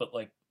phrase, but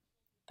like,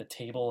 the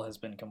table has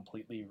been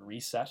completely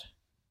reset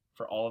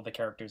for all of the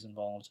characters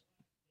involved.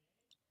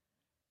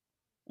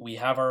 We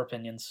have our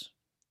opinions.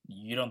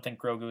 You don't think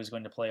Grogu is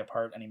going to play a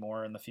part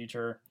anymore in the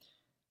future.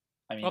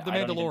 I mean, Of the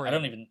I don't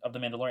Mandalorian. even of the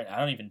Mandalorian. I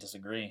don't even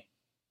disagree.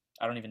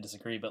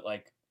 But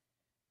like,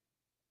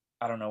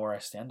 I don't know where I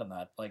stand on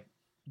that. Like,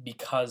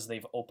 because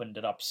they've opened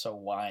it up so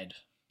wide.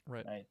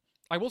 right. Right.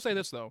 I will say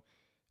this though.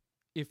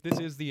 If this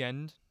is the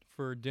end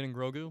for Din and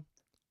Grogu,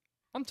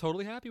 I'm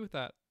totally happy with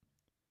that.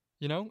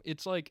 You know,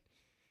 it's like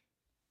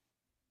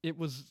it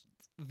was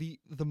the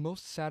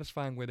most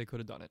satisfying way they could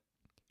have done it.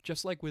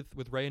 Just like with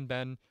Rey and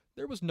Ben,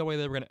 there was no way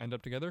they were going to end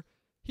up together.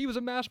 He was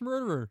a mass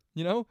murderer,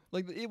 you know?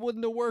 Like it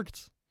wouldn't have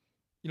worked.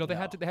 You know, they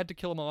had to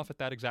kill him off at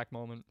that exact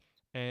moment.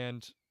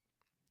 And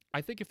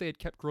I think if they had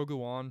kept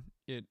Grogu on,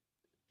 it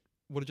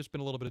would have just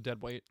been a little bit of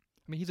dead weight.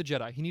 I mean, he's a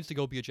Jedi. He needs to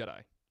go be a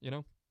Jedi, you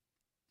know?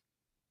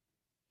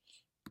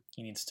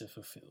 He needs to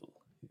fulfill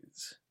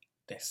his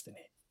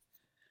destiny.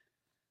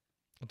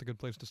 That's a good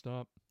place to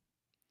stop.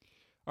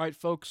 All right,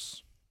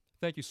 folks.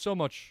 Thank you so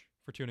much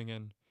for tuning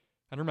in.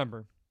 And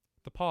remember,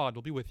 the pod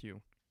will be with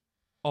you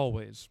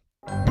always.